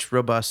the rich,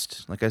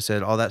 robust, like I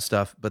said, all that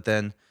stuff, but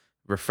then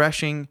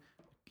refreshing,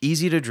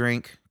 easy to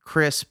drink,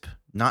 crisp,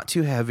 not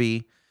too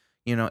heavy.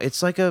 You know,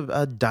 it's like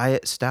a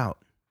diet stout.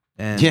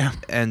 And, Yeah.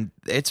 and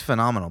it's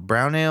phenomenal.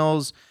 Brown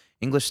ales,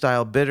 English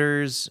style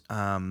bitters,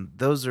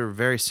 those are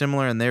very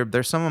similar, and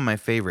they're some of my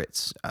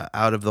favorites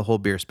out of the whole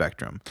beer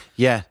spectrum.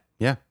 Yeah,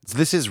 yeah. So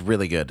this is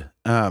really good.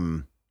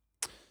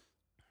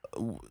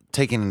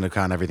 Taking into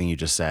account everything you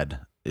just said,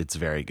 it's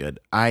very good.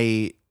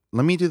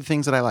 Let me do the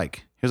things that I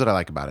like. Here's what I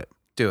like about it.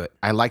 Do it.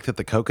 I like that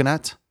the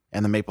coconut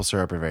and the maple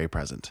syrup are very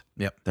present.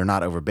 Yep. They're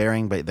not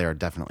overbearing, but they're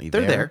definitely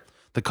They're there.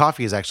 The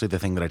coffee is actually the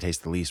thing that I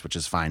taste the least, which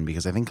is fine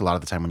because I think a lot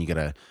of the time when you get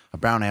a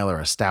brown ale or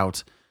a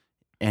stout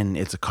and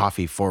it's a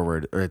coffee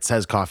forward or it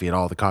says coffee at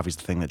all, the coffee's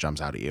the thing that jumps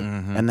out at you.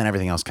 Mm-hmm. And then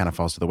everything else kind of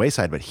falls to the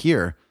wayside. But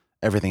here,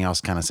 everything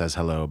else kind of says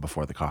hello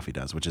before the coffee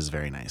does, which is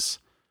very nice.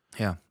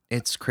 Yeah.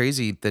 It's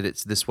crazy that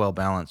it's this well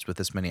balanced with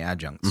this many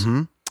adjuncts.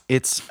 Mm-hmm.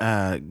 It's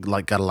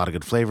like got a lot of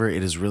good flavor.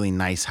 It is really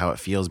nice how it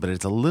feels, but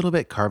it's a little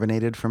bit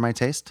carbonated for my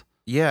taste.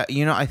 Yeah,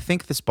 you know, I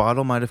think this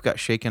bottle might have got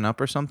shaken up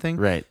or something.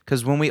 Right.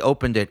 Because when we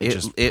opened it, it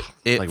just,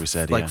 like we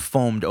said, like yeah.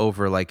 foamed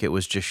over, like it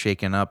was just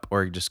shaken up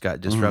or just got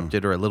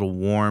disrupted or a little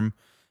warm.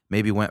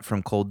 Maybe went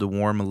from cold to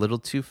warm a little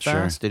too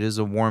fast. It is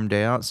a warm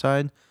day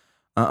outside.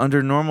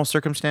 Under normal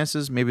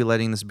circumstances, maybe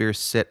letting this beer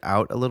sit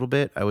out a little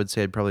bit, I would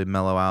say I'd probably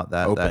mellow out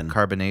that Open.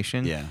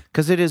 carbonation. Yeah.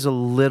 Because it is a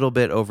little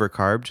bit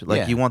overcarbed. Like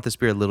Yeah. you want this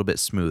beer a little bit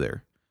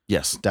smoother.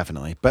 Yes,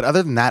 definitely. But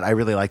other than that, I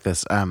really like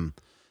this.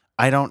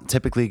 I don't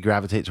typically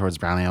gravitate towards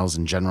brown ales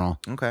in general.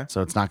 Okay.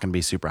 So it's not going to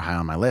be super high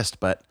on my list.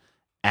 But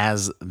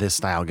as this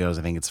style goes,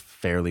 I think it's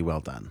fairly well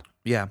done.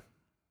 Yeah.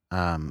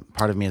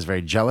 Part of me is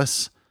very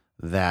jealous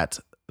that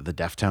the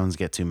Deftones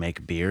get to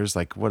make beers.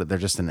 Like, what? They're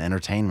just an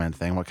entertainment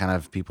thing. What kind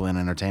of people in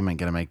entertainment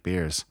get to make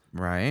beers?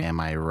 Right. Am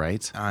I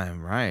right?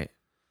 I'm right.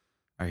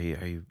 Are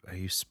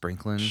you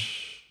sprinkling?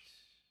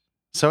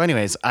 So,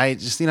 anyways, I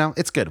just,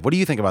 it's good. What do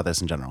you think about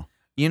this in general?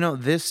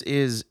 This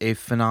is a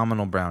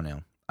phenomenal brown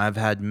ale. I've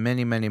had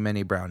many, many,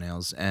 many brown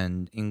ales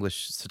and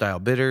English style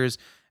bitters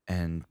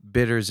and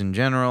bitters in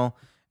general,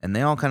 and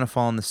they all kind of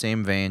fall in the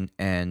same vein.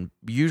 And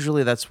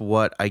usually that's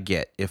what I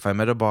get. If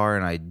I'm at a bar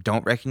and I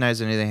don't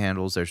recognize any of the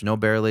handles, there's no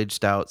barrel-aged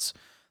stouts,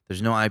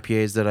 there's no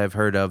IPAs that I've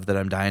heard of that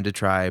I'm dying to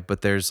try,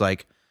 but there's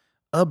like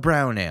a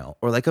brown ale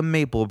or like a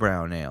maple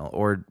brown ale,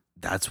 or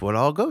that's what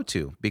I'll go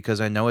to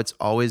because I know it's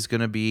always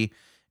going to be,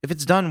 if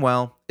it's done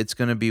well, it's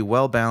going to be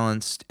well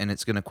balanced and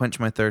it's going to quench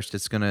my thirst.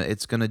 It's going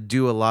to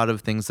do a lot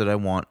of things that I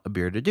want a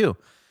beer to do.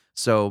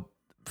 So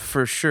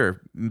for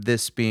sure,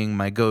 this being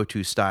my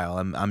go-to style,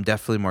 I'm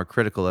definitely more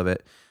critical of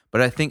it.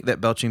 But I think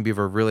that Belching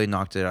Beaver really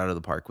knocked it out of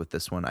the park with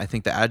this one. I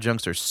think the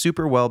adjuncts are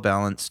super well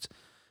balanced.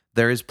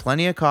 There is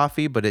plenty of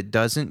coffee, but it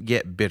doesn't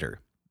get bitter.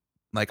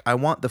 Like, I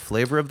want the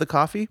flavor of the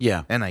coffee.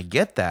 Yeah. And I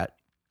get that.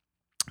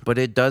 But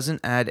it doesn't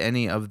add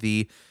any of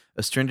the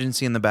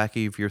astringency in the back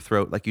of your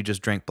throat like you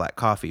just drank black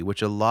coffee,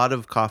 which a lot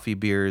of coffee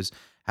beers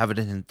have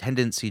a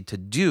tendency to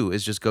do,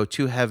 is just go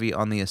too heavy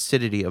on the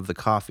acidity of the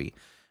coffee.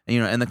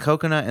 And the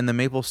coconut and the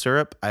maple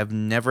syrup, I've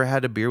never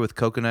had a beer with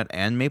coconut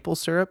and maple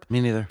syrup.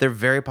 Me neither. They're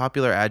very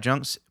popular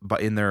adjuncts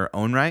but in their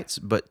own rights,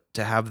 but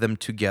to have them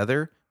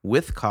together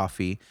with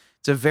coffee,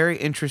 it's a very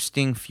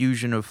interesting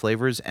fusion of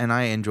flavors, and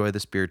I enjoy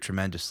this beer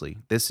tremendously.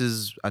 This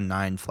is a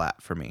 9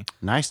 flat for me.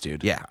 Nice,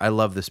 dude. Yeah, I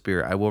love this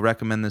beer. I will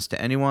recommend this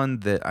to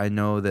anyone that I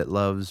know that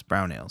loves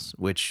brown ales,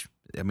 which,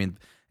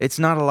 it's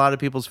not a lot of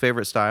people's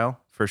favorite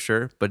style, for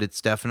sure, but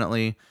it's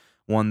definitely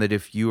one that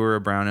if you are a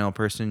brown ale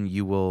person,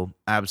 you will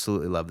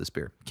absolutely love this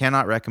beer.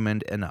 Cannot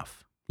recommend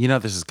enough.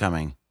 This is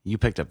coming. You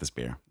picked up this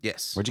beer.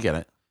 Yes. Where'd you get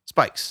it?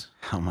 Spikes.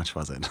 How much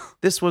was it?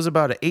 This was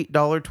about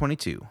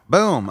 $8.22.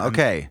 Boom.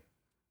 Okay.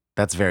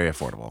 That's very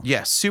affordable.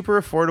 Yeah,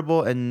 super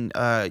affordable. And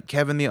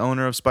Kevin, the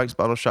owner of Spike's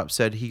Bottle Shop,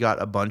 said he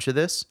got a bunch of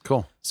this.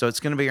 Cool. So it's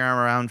going to be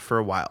around for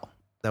a while.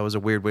 That was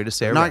a weird way to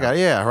say it. No, I got it.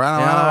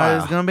 Yeah.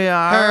 It's going to be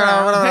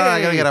around.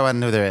 I gotta get one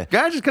new there.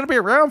 Guys, it's going to be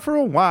around for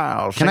a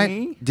while.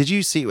 Did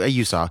you see,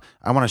 you saw,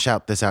 I want to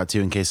shout this out too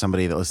in case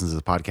somebody that listens to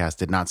the podcast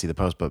did not see the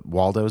post, but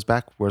Waldo's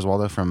back. Where's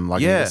Waldo from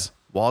Lagunitas? Yeah.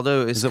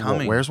 Waldo is Is it,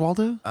 coming. where's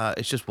Waldo?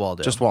 It's just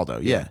Waldo. Just Waldo.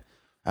 Yeah.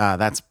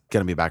 That's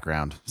going to be back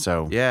around.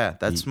 So, Yeah,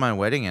 that's my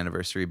wedding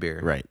anniversary beer.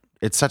 right.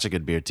 It's such a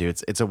good beer too.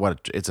 It's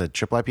a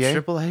triple IPA,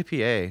 Triple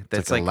IPA.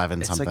 That's like 11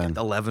 it's something. like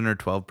 11 or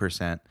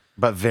 12%.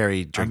 but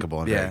very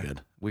drinkable and very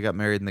good. We got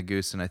married in the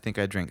Goose, and I think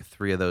I drank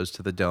 3 of those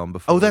to the dome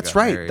before. Oh, we that's got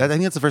right. married. I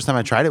think that's the first time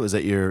I tried it was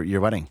at your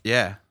wedding.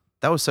 Yeah,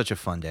 that was such a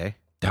fun day.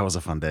 That was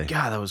a fun day.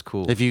 God, that was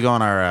cool. If you go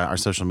on our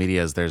social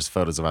medias, there's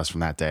photos of us from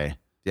that day.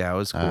 Yeah, it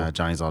was cool.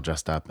 Johnny's all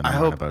dressed up and I I'm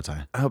wearing a hope- bow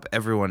tie. I hope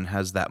everyone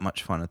has that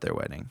much fun at their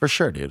wedding. For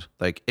sure, dude.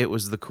 Like, it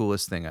was the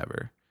coolest thing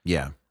ever.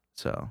 Yeah.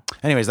 So,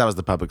 Anyways, that was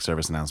the public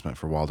service announcement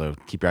for Waldo.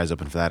 Keep your eyes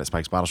open for that at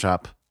Spike's Bottle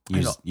Shop.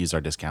 Use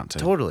our discount to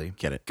totally.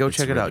 get it. Go It's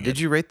check it really out. good. Did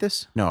you rate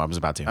this? No, I was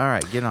about to. All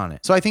right, get on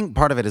it. So I think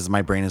part of it is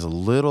my brain is a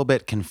little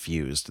bit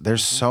confused.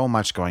 There's so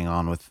much going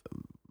on with,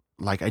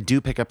 like, I do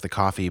pick up the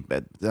coffee,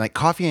 but like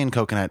coffee and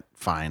coconut,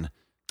 fine.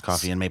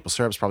 Coffee and maple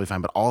syrup's probably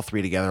fine, but all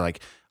three together, like,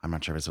 I'm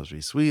not sure if it's supposed to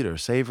be sweet or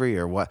savory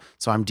or what.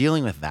 So I'm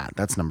dealing with that.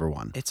 That's number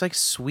one. It's like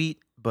sweet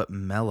but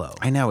mellow.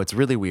 I know, it's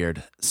really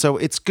weird. So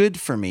it's good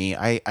for me.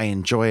 I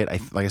enjoy it.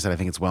 Like I said, I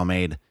think it's well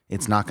made.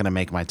 It's not going to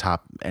make my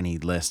top any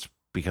list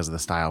because of the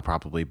style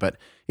probably, but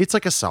it's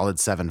like a solid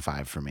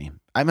 7.5 for me.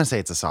 I'm going to say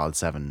it's a solid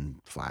 7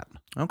 flat.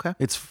 Okay.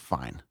 It's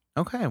fine.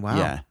 Okay. Wow.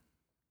 Yeah.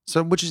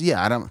 So, which is,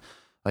 I don't,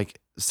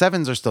 like,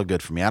 7s are still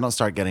good for me. I don't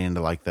start getting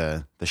into like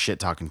the shit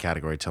talking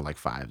category till like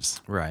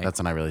 5s. Right. That's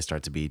when I really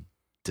start to be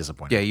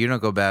disappointed. Yeah, you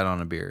don't go bad on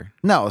a beer.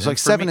 No, it's And like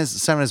for 7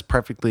 me- is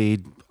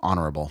perfectly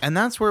honorable. And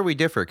that's where we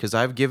differ, because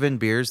I've given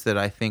beers that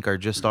I think are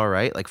just all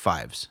right, like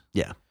 5s.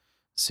 Yeah.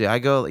 See, I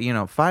go,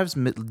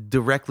 5s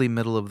directly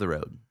middle of the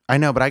road. I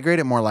know, but I grade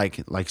it more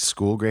like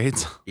school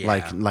grades, Yeah.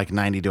 like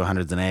 90 to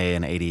 100 is an A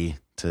and 80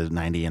 to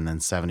 90, and then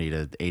 70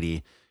 to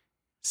 80,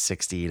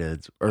 60 to,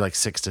 or like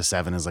 6 to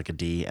 7 is like a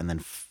D, and then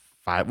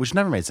 5, which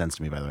never made sense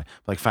to me, by the way.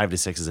 But like 5 to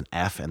 6 is an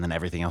F, and then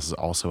everything else is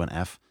also an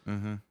F.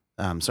 Mm-hmm.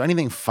 So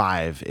anything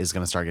 5 is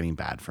going to start getting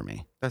bad for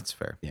me. That's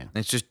fair. Yeah.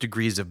 It's just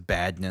degrees of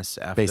badness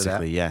after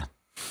Basically, yeah.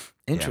 that.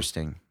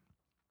 Interesting.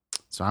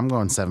 So I'm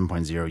going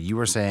 7.0. You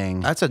were saying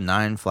That's a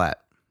 9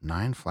 flat.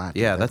 9 flat.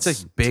 Yeah, dude.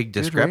 that's a big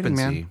good rating,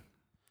 discrepancy. man.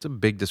 It's a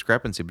big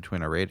discrepancy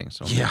between our ratings.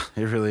 So Yeah,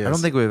 it really is. I don't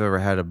think we've ever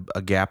had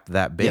a gap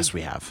that big. Yes,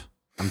 we have.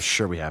 I'm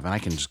sure we have. And I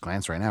can just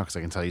glance right now because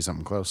I can tell you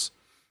something close.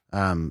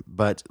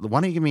 But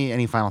why don't you give me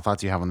any final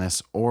thoughts you have on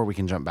this, or we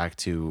can jump back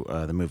to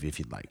the movie if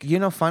you'd like.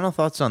 Final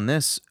thoughts on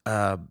this.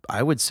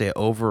 I would say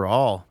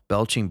overall,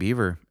 Belching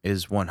Beaver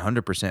is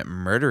 100%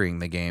 murdering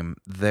the game.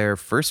 Their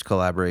first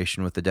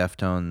collaboration with the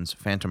Deftones,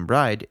 Phantom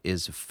Bride,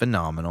 is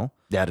phenomenal.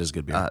 That is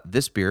good beer.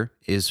 This beer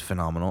is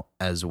phenomenal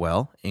as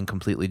well in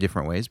completely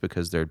different ways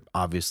because they're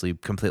obviously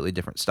completely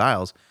different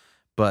styles.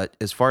 But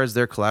as far as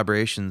their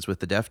collaborations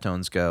with the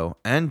Deftones go,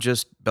 and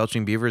just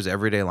Belching Beaver's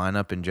everyday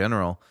lineup in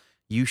general,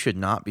 you should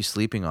not be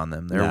sleeping on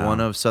them. They're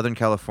one of Southern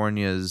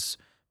California's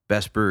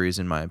best breweries,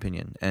 in my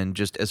opinion. And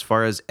just as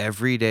far as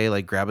everyday,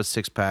 like grab a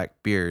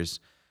 6-pack beers,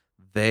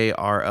 they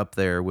are up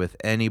there with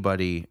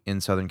anybody in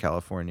Southern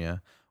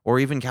California or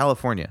even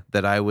California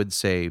that I would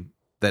say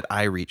that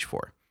I reach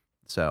for.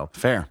 So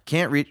Fair.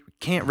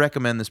 Can't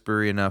recommend this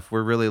brewery enough.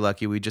 We're really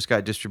lucky. We just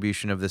got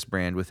distribution of this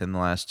brand within the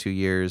last 2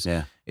 years.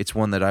 Yeah. It's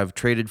one that I've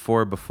traded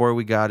for before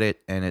we got it,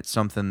 and it's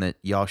something that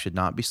y'all should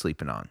not be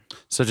sleeping on.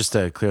 So just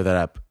to clear that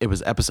up, it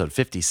was episode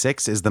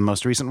 56 is the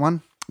most recent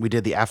one. We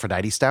did the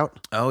Aphrodite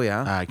Stout. Oh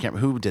yeah. I can't.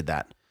 Who did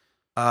that?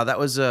 That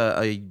was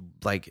a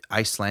like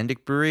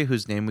Icelandic brewery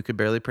whose name we could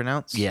barely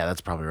pronounce. Yeah,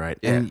 that's probably right.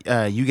 Yeah.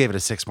 And you gave it a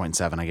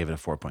 6.7. I gave it a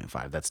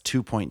 4.5. That's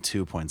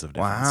 2.2 points of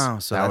difference. Wow,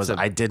 so that that's was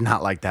I did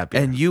not like that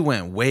beer. And you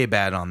went way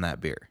bad on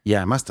that beer.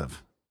 Yeah, I must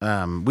have.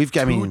 We've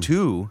got. I mean,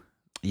 two.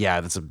 yeah,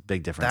 that's a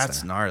big difference. That's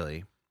there.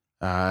 gnarly.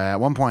 At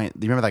one point,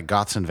 do you remember that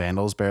Goths and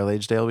Vandals barrel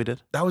aged ale we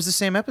did? That was the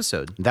same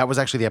episode. That was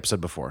actually the episode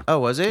before. Oh,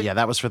 was it? Yeah,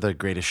 that was for the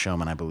Greatest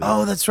Showman, I believe.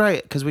 Oh, that's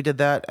right. Because we did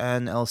that,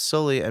 and El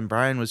Sully and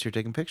Brian was here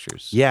taking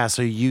pictures. Yeah,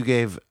 so you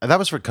gave that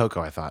was for Coco,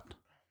 I thought.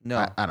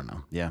 No. I don't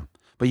know. Yeah,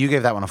 but you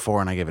gave that one a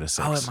 4, and I gave it a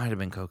 6. Oh, it might have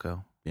been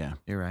Coco. Yeah,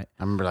 You're right.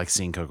 I remember like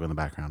seeing Coco in the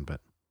background,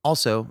 but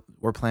Also,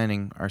 we're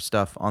planning our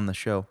stuff on the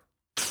show.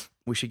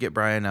 We should get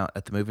Brian out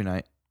at the movie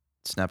night.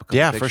 Snap a couple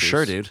yeah, pictures. for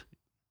sure, dude.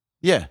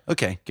 Yeah,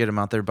 okay, Get him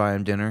out there, buy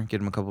him dinner,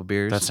 get him a couple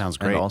beers. That sounds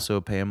great. And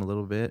also pay him a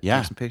little bit. Yeah.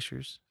 Take some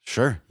pictures.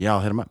 sure. Yeah, I'll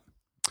hit him up.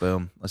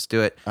 Boom. Let's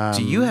do it.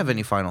 Do you have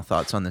any final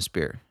thoughts on this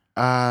beer?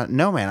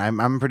 No, man,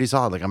 I'm pretty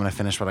solid. Like I'm gonna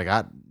finish what I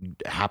got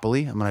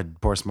happily. I'm gonna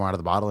pour some more out of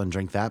the bottle and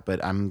drink that,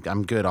 but I'm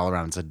good all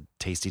around. It's a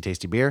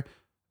tasty beer.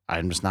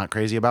 I'm just not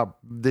crazy about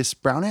this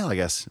brown ale, I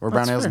guess, or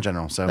brown That's ales fair. in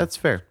general. So That's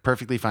fair.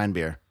 perfectly fine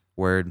beer.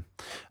 Word.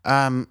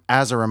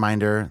 As a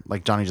reminder,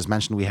 like Johnny just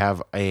mentioned, we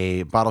have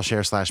a bottle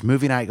share /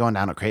 movie night going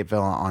down at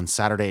Crateville on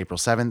Saturday, April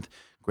 7th.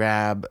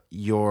 Grab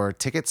your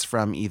tickets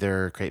from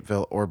either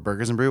Crateville or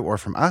Burgers and Brew or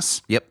from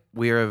us. Yep.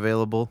 We are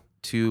available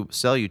to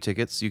sell you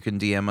tickets. You can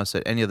DM us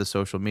at any of the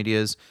social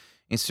medias,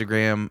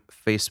 Instagram,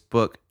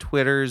 Facebook,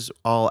 Twitters,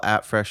 all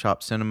at Fresh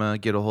Hop Cinema.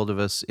 Get a hold of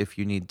us if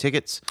you need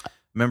tickets.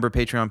 Remember,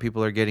 Patreon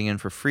people are getting in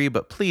for free,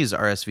 but please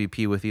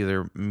RSVP with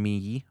either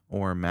me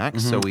or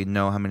Max so we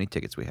know how many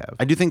tickets we have.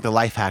 I do think the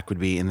life hack would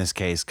be in this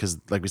case, because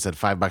like we said,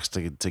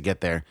 $5 to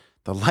get there.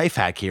 The life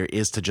hack here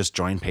is to just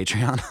join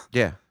Patreon.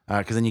 Yeah.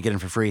 Because then you get in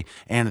for free.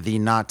 And the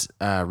not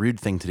rude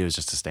thing to do is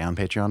just to stay on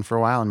Patreon for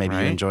a while and maybe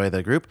you Right. enjoy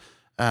the group.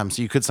 So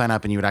you could sign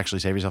up and you would actually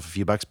save yourself a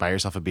few bucks, buy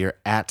yourself a beer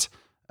at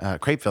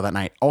Crateville that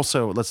night.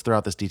 Also, let's throw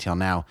out this detail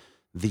now.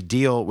 The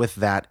deal with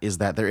that is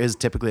that there is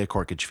typically a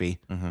corkage fee,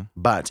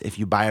 but if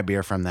you buy a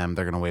beer from them,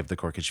 they're going to waive the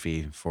corkage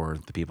fee for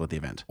the people at the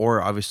event. Or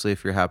obviously,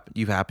 if you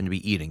happen to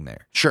be eating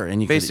there. Sure,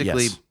 and you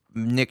Basically, could, yes.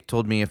 Nick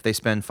told me if they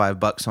spend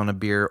 $5 on a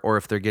beer or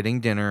if they're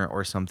getting dinner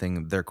or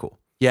something, they're cool.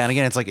 Yeah, and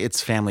again, it's like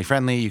it's family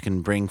friendly. You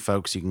can bring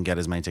folks. You can get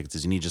as many tickets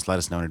as you need. Just let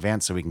us know in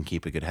advance so we can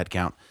keep a good head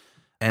count.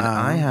 And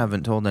I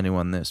haven't told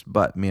anyone this,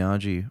 but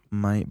Miyagi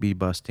might be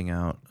busting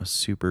out a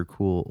super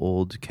cool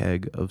old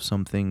keg of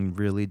something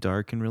really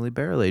dark and really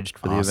barrel aged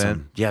for the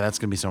event. Yeah, that's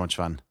gonna be so much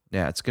fun.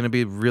 Yeah, it's going to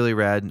be really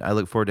rad. I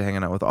look forward to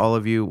hanging out with all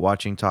of you,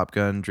 watching Top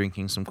Gun,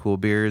 drinking some cool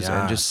beers,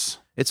 and just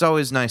it's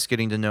always nice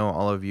getting to know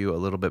all of you a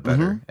little bit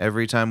better.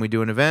 Every time we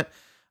do an event,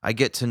 I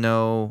get to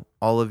know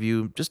all of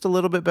you just a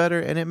little bit better,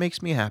 and it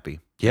makes me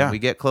happy. Yeah. And we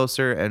get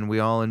closer, and we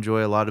all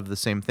enjoy a lot of the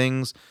same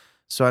things.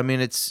 So I mean,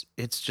 it's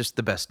just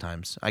the best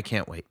times. I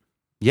can't wait.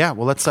 Yeah,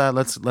 well, let's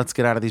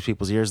get out of these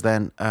people's ears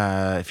then.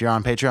 If you're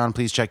on Patreon,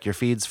 please check your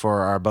feeds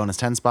for our bonus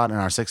 10 spot and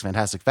our 6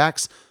 fantastic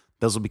facts.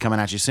 Those will be coming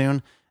at you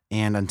soon.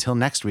 And until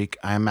next week,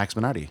 I'm Max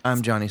Minardi.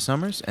 I'm Johnny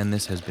Summers, and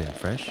this has been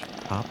Fresh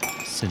Hop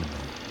Cinema.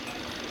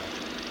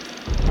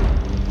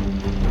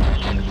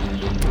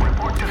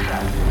 Report to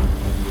set.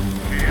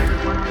 Okay,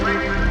 everyone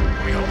ready?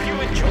 We hope you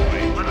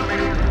enjoy. Let's make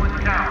this one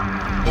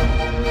count.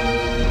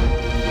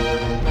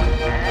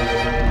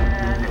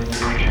 And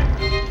action.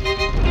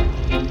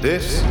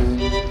 This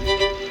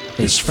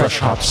is Fresh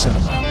Hop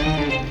Cinema.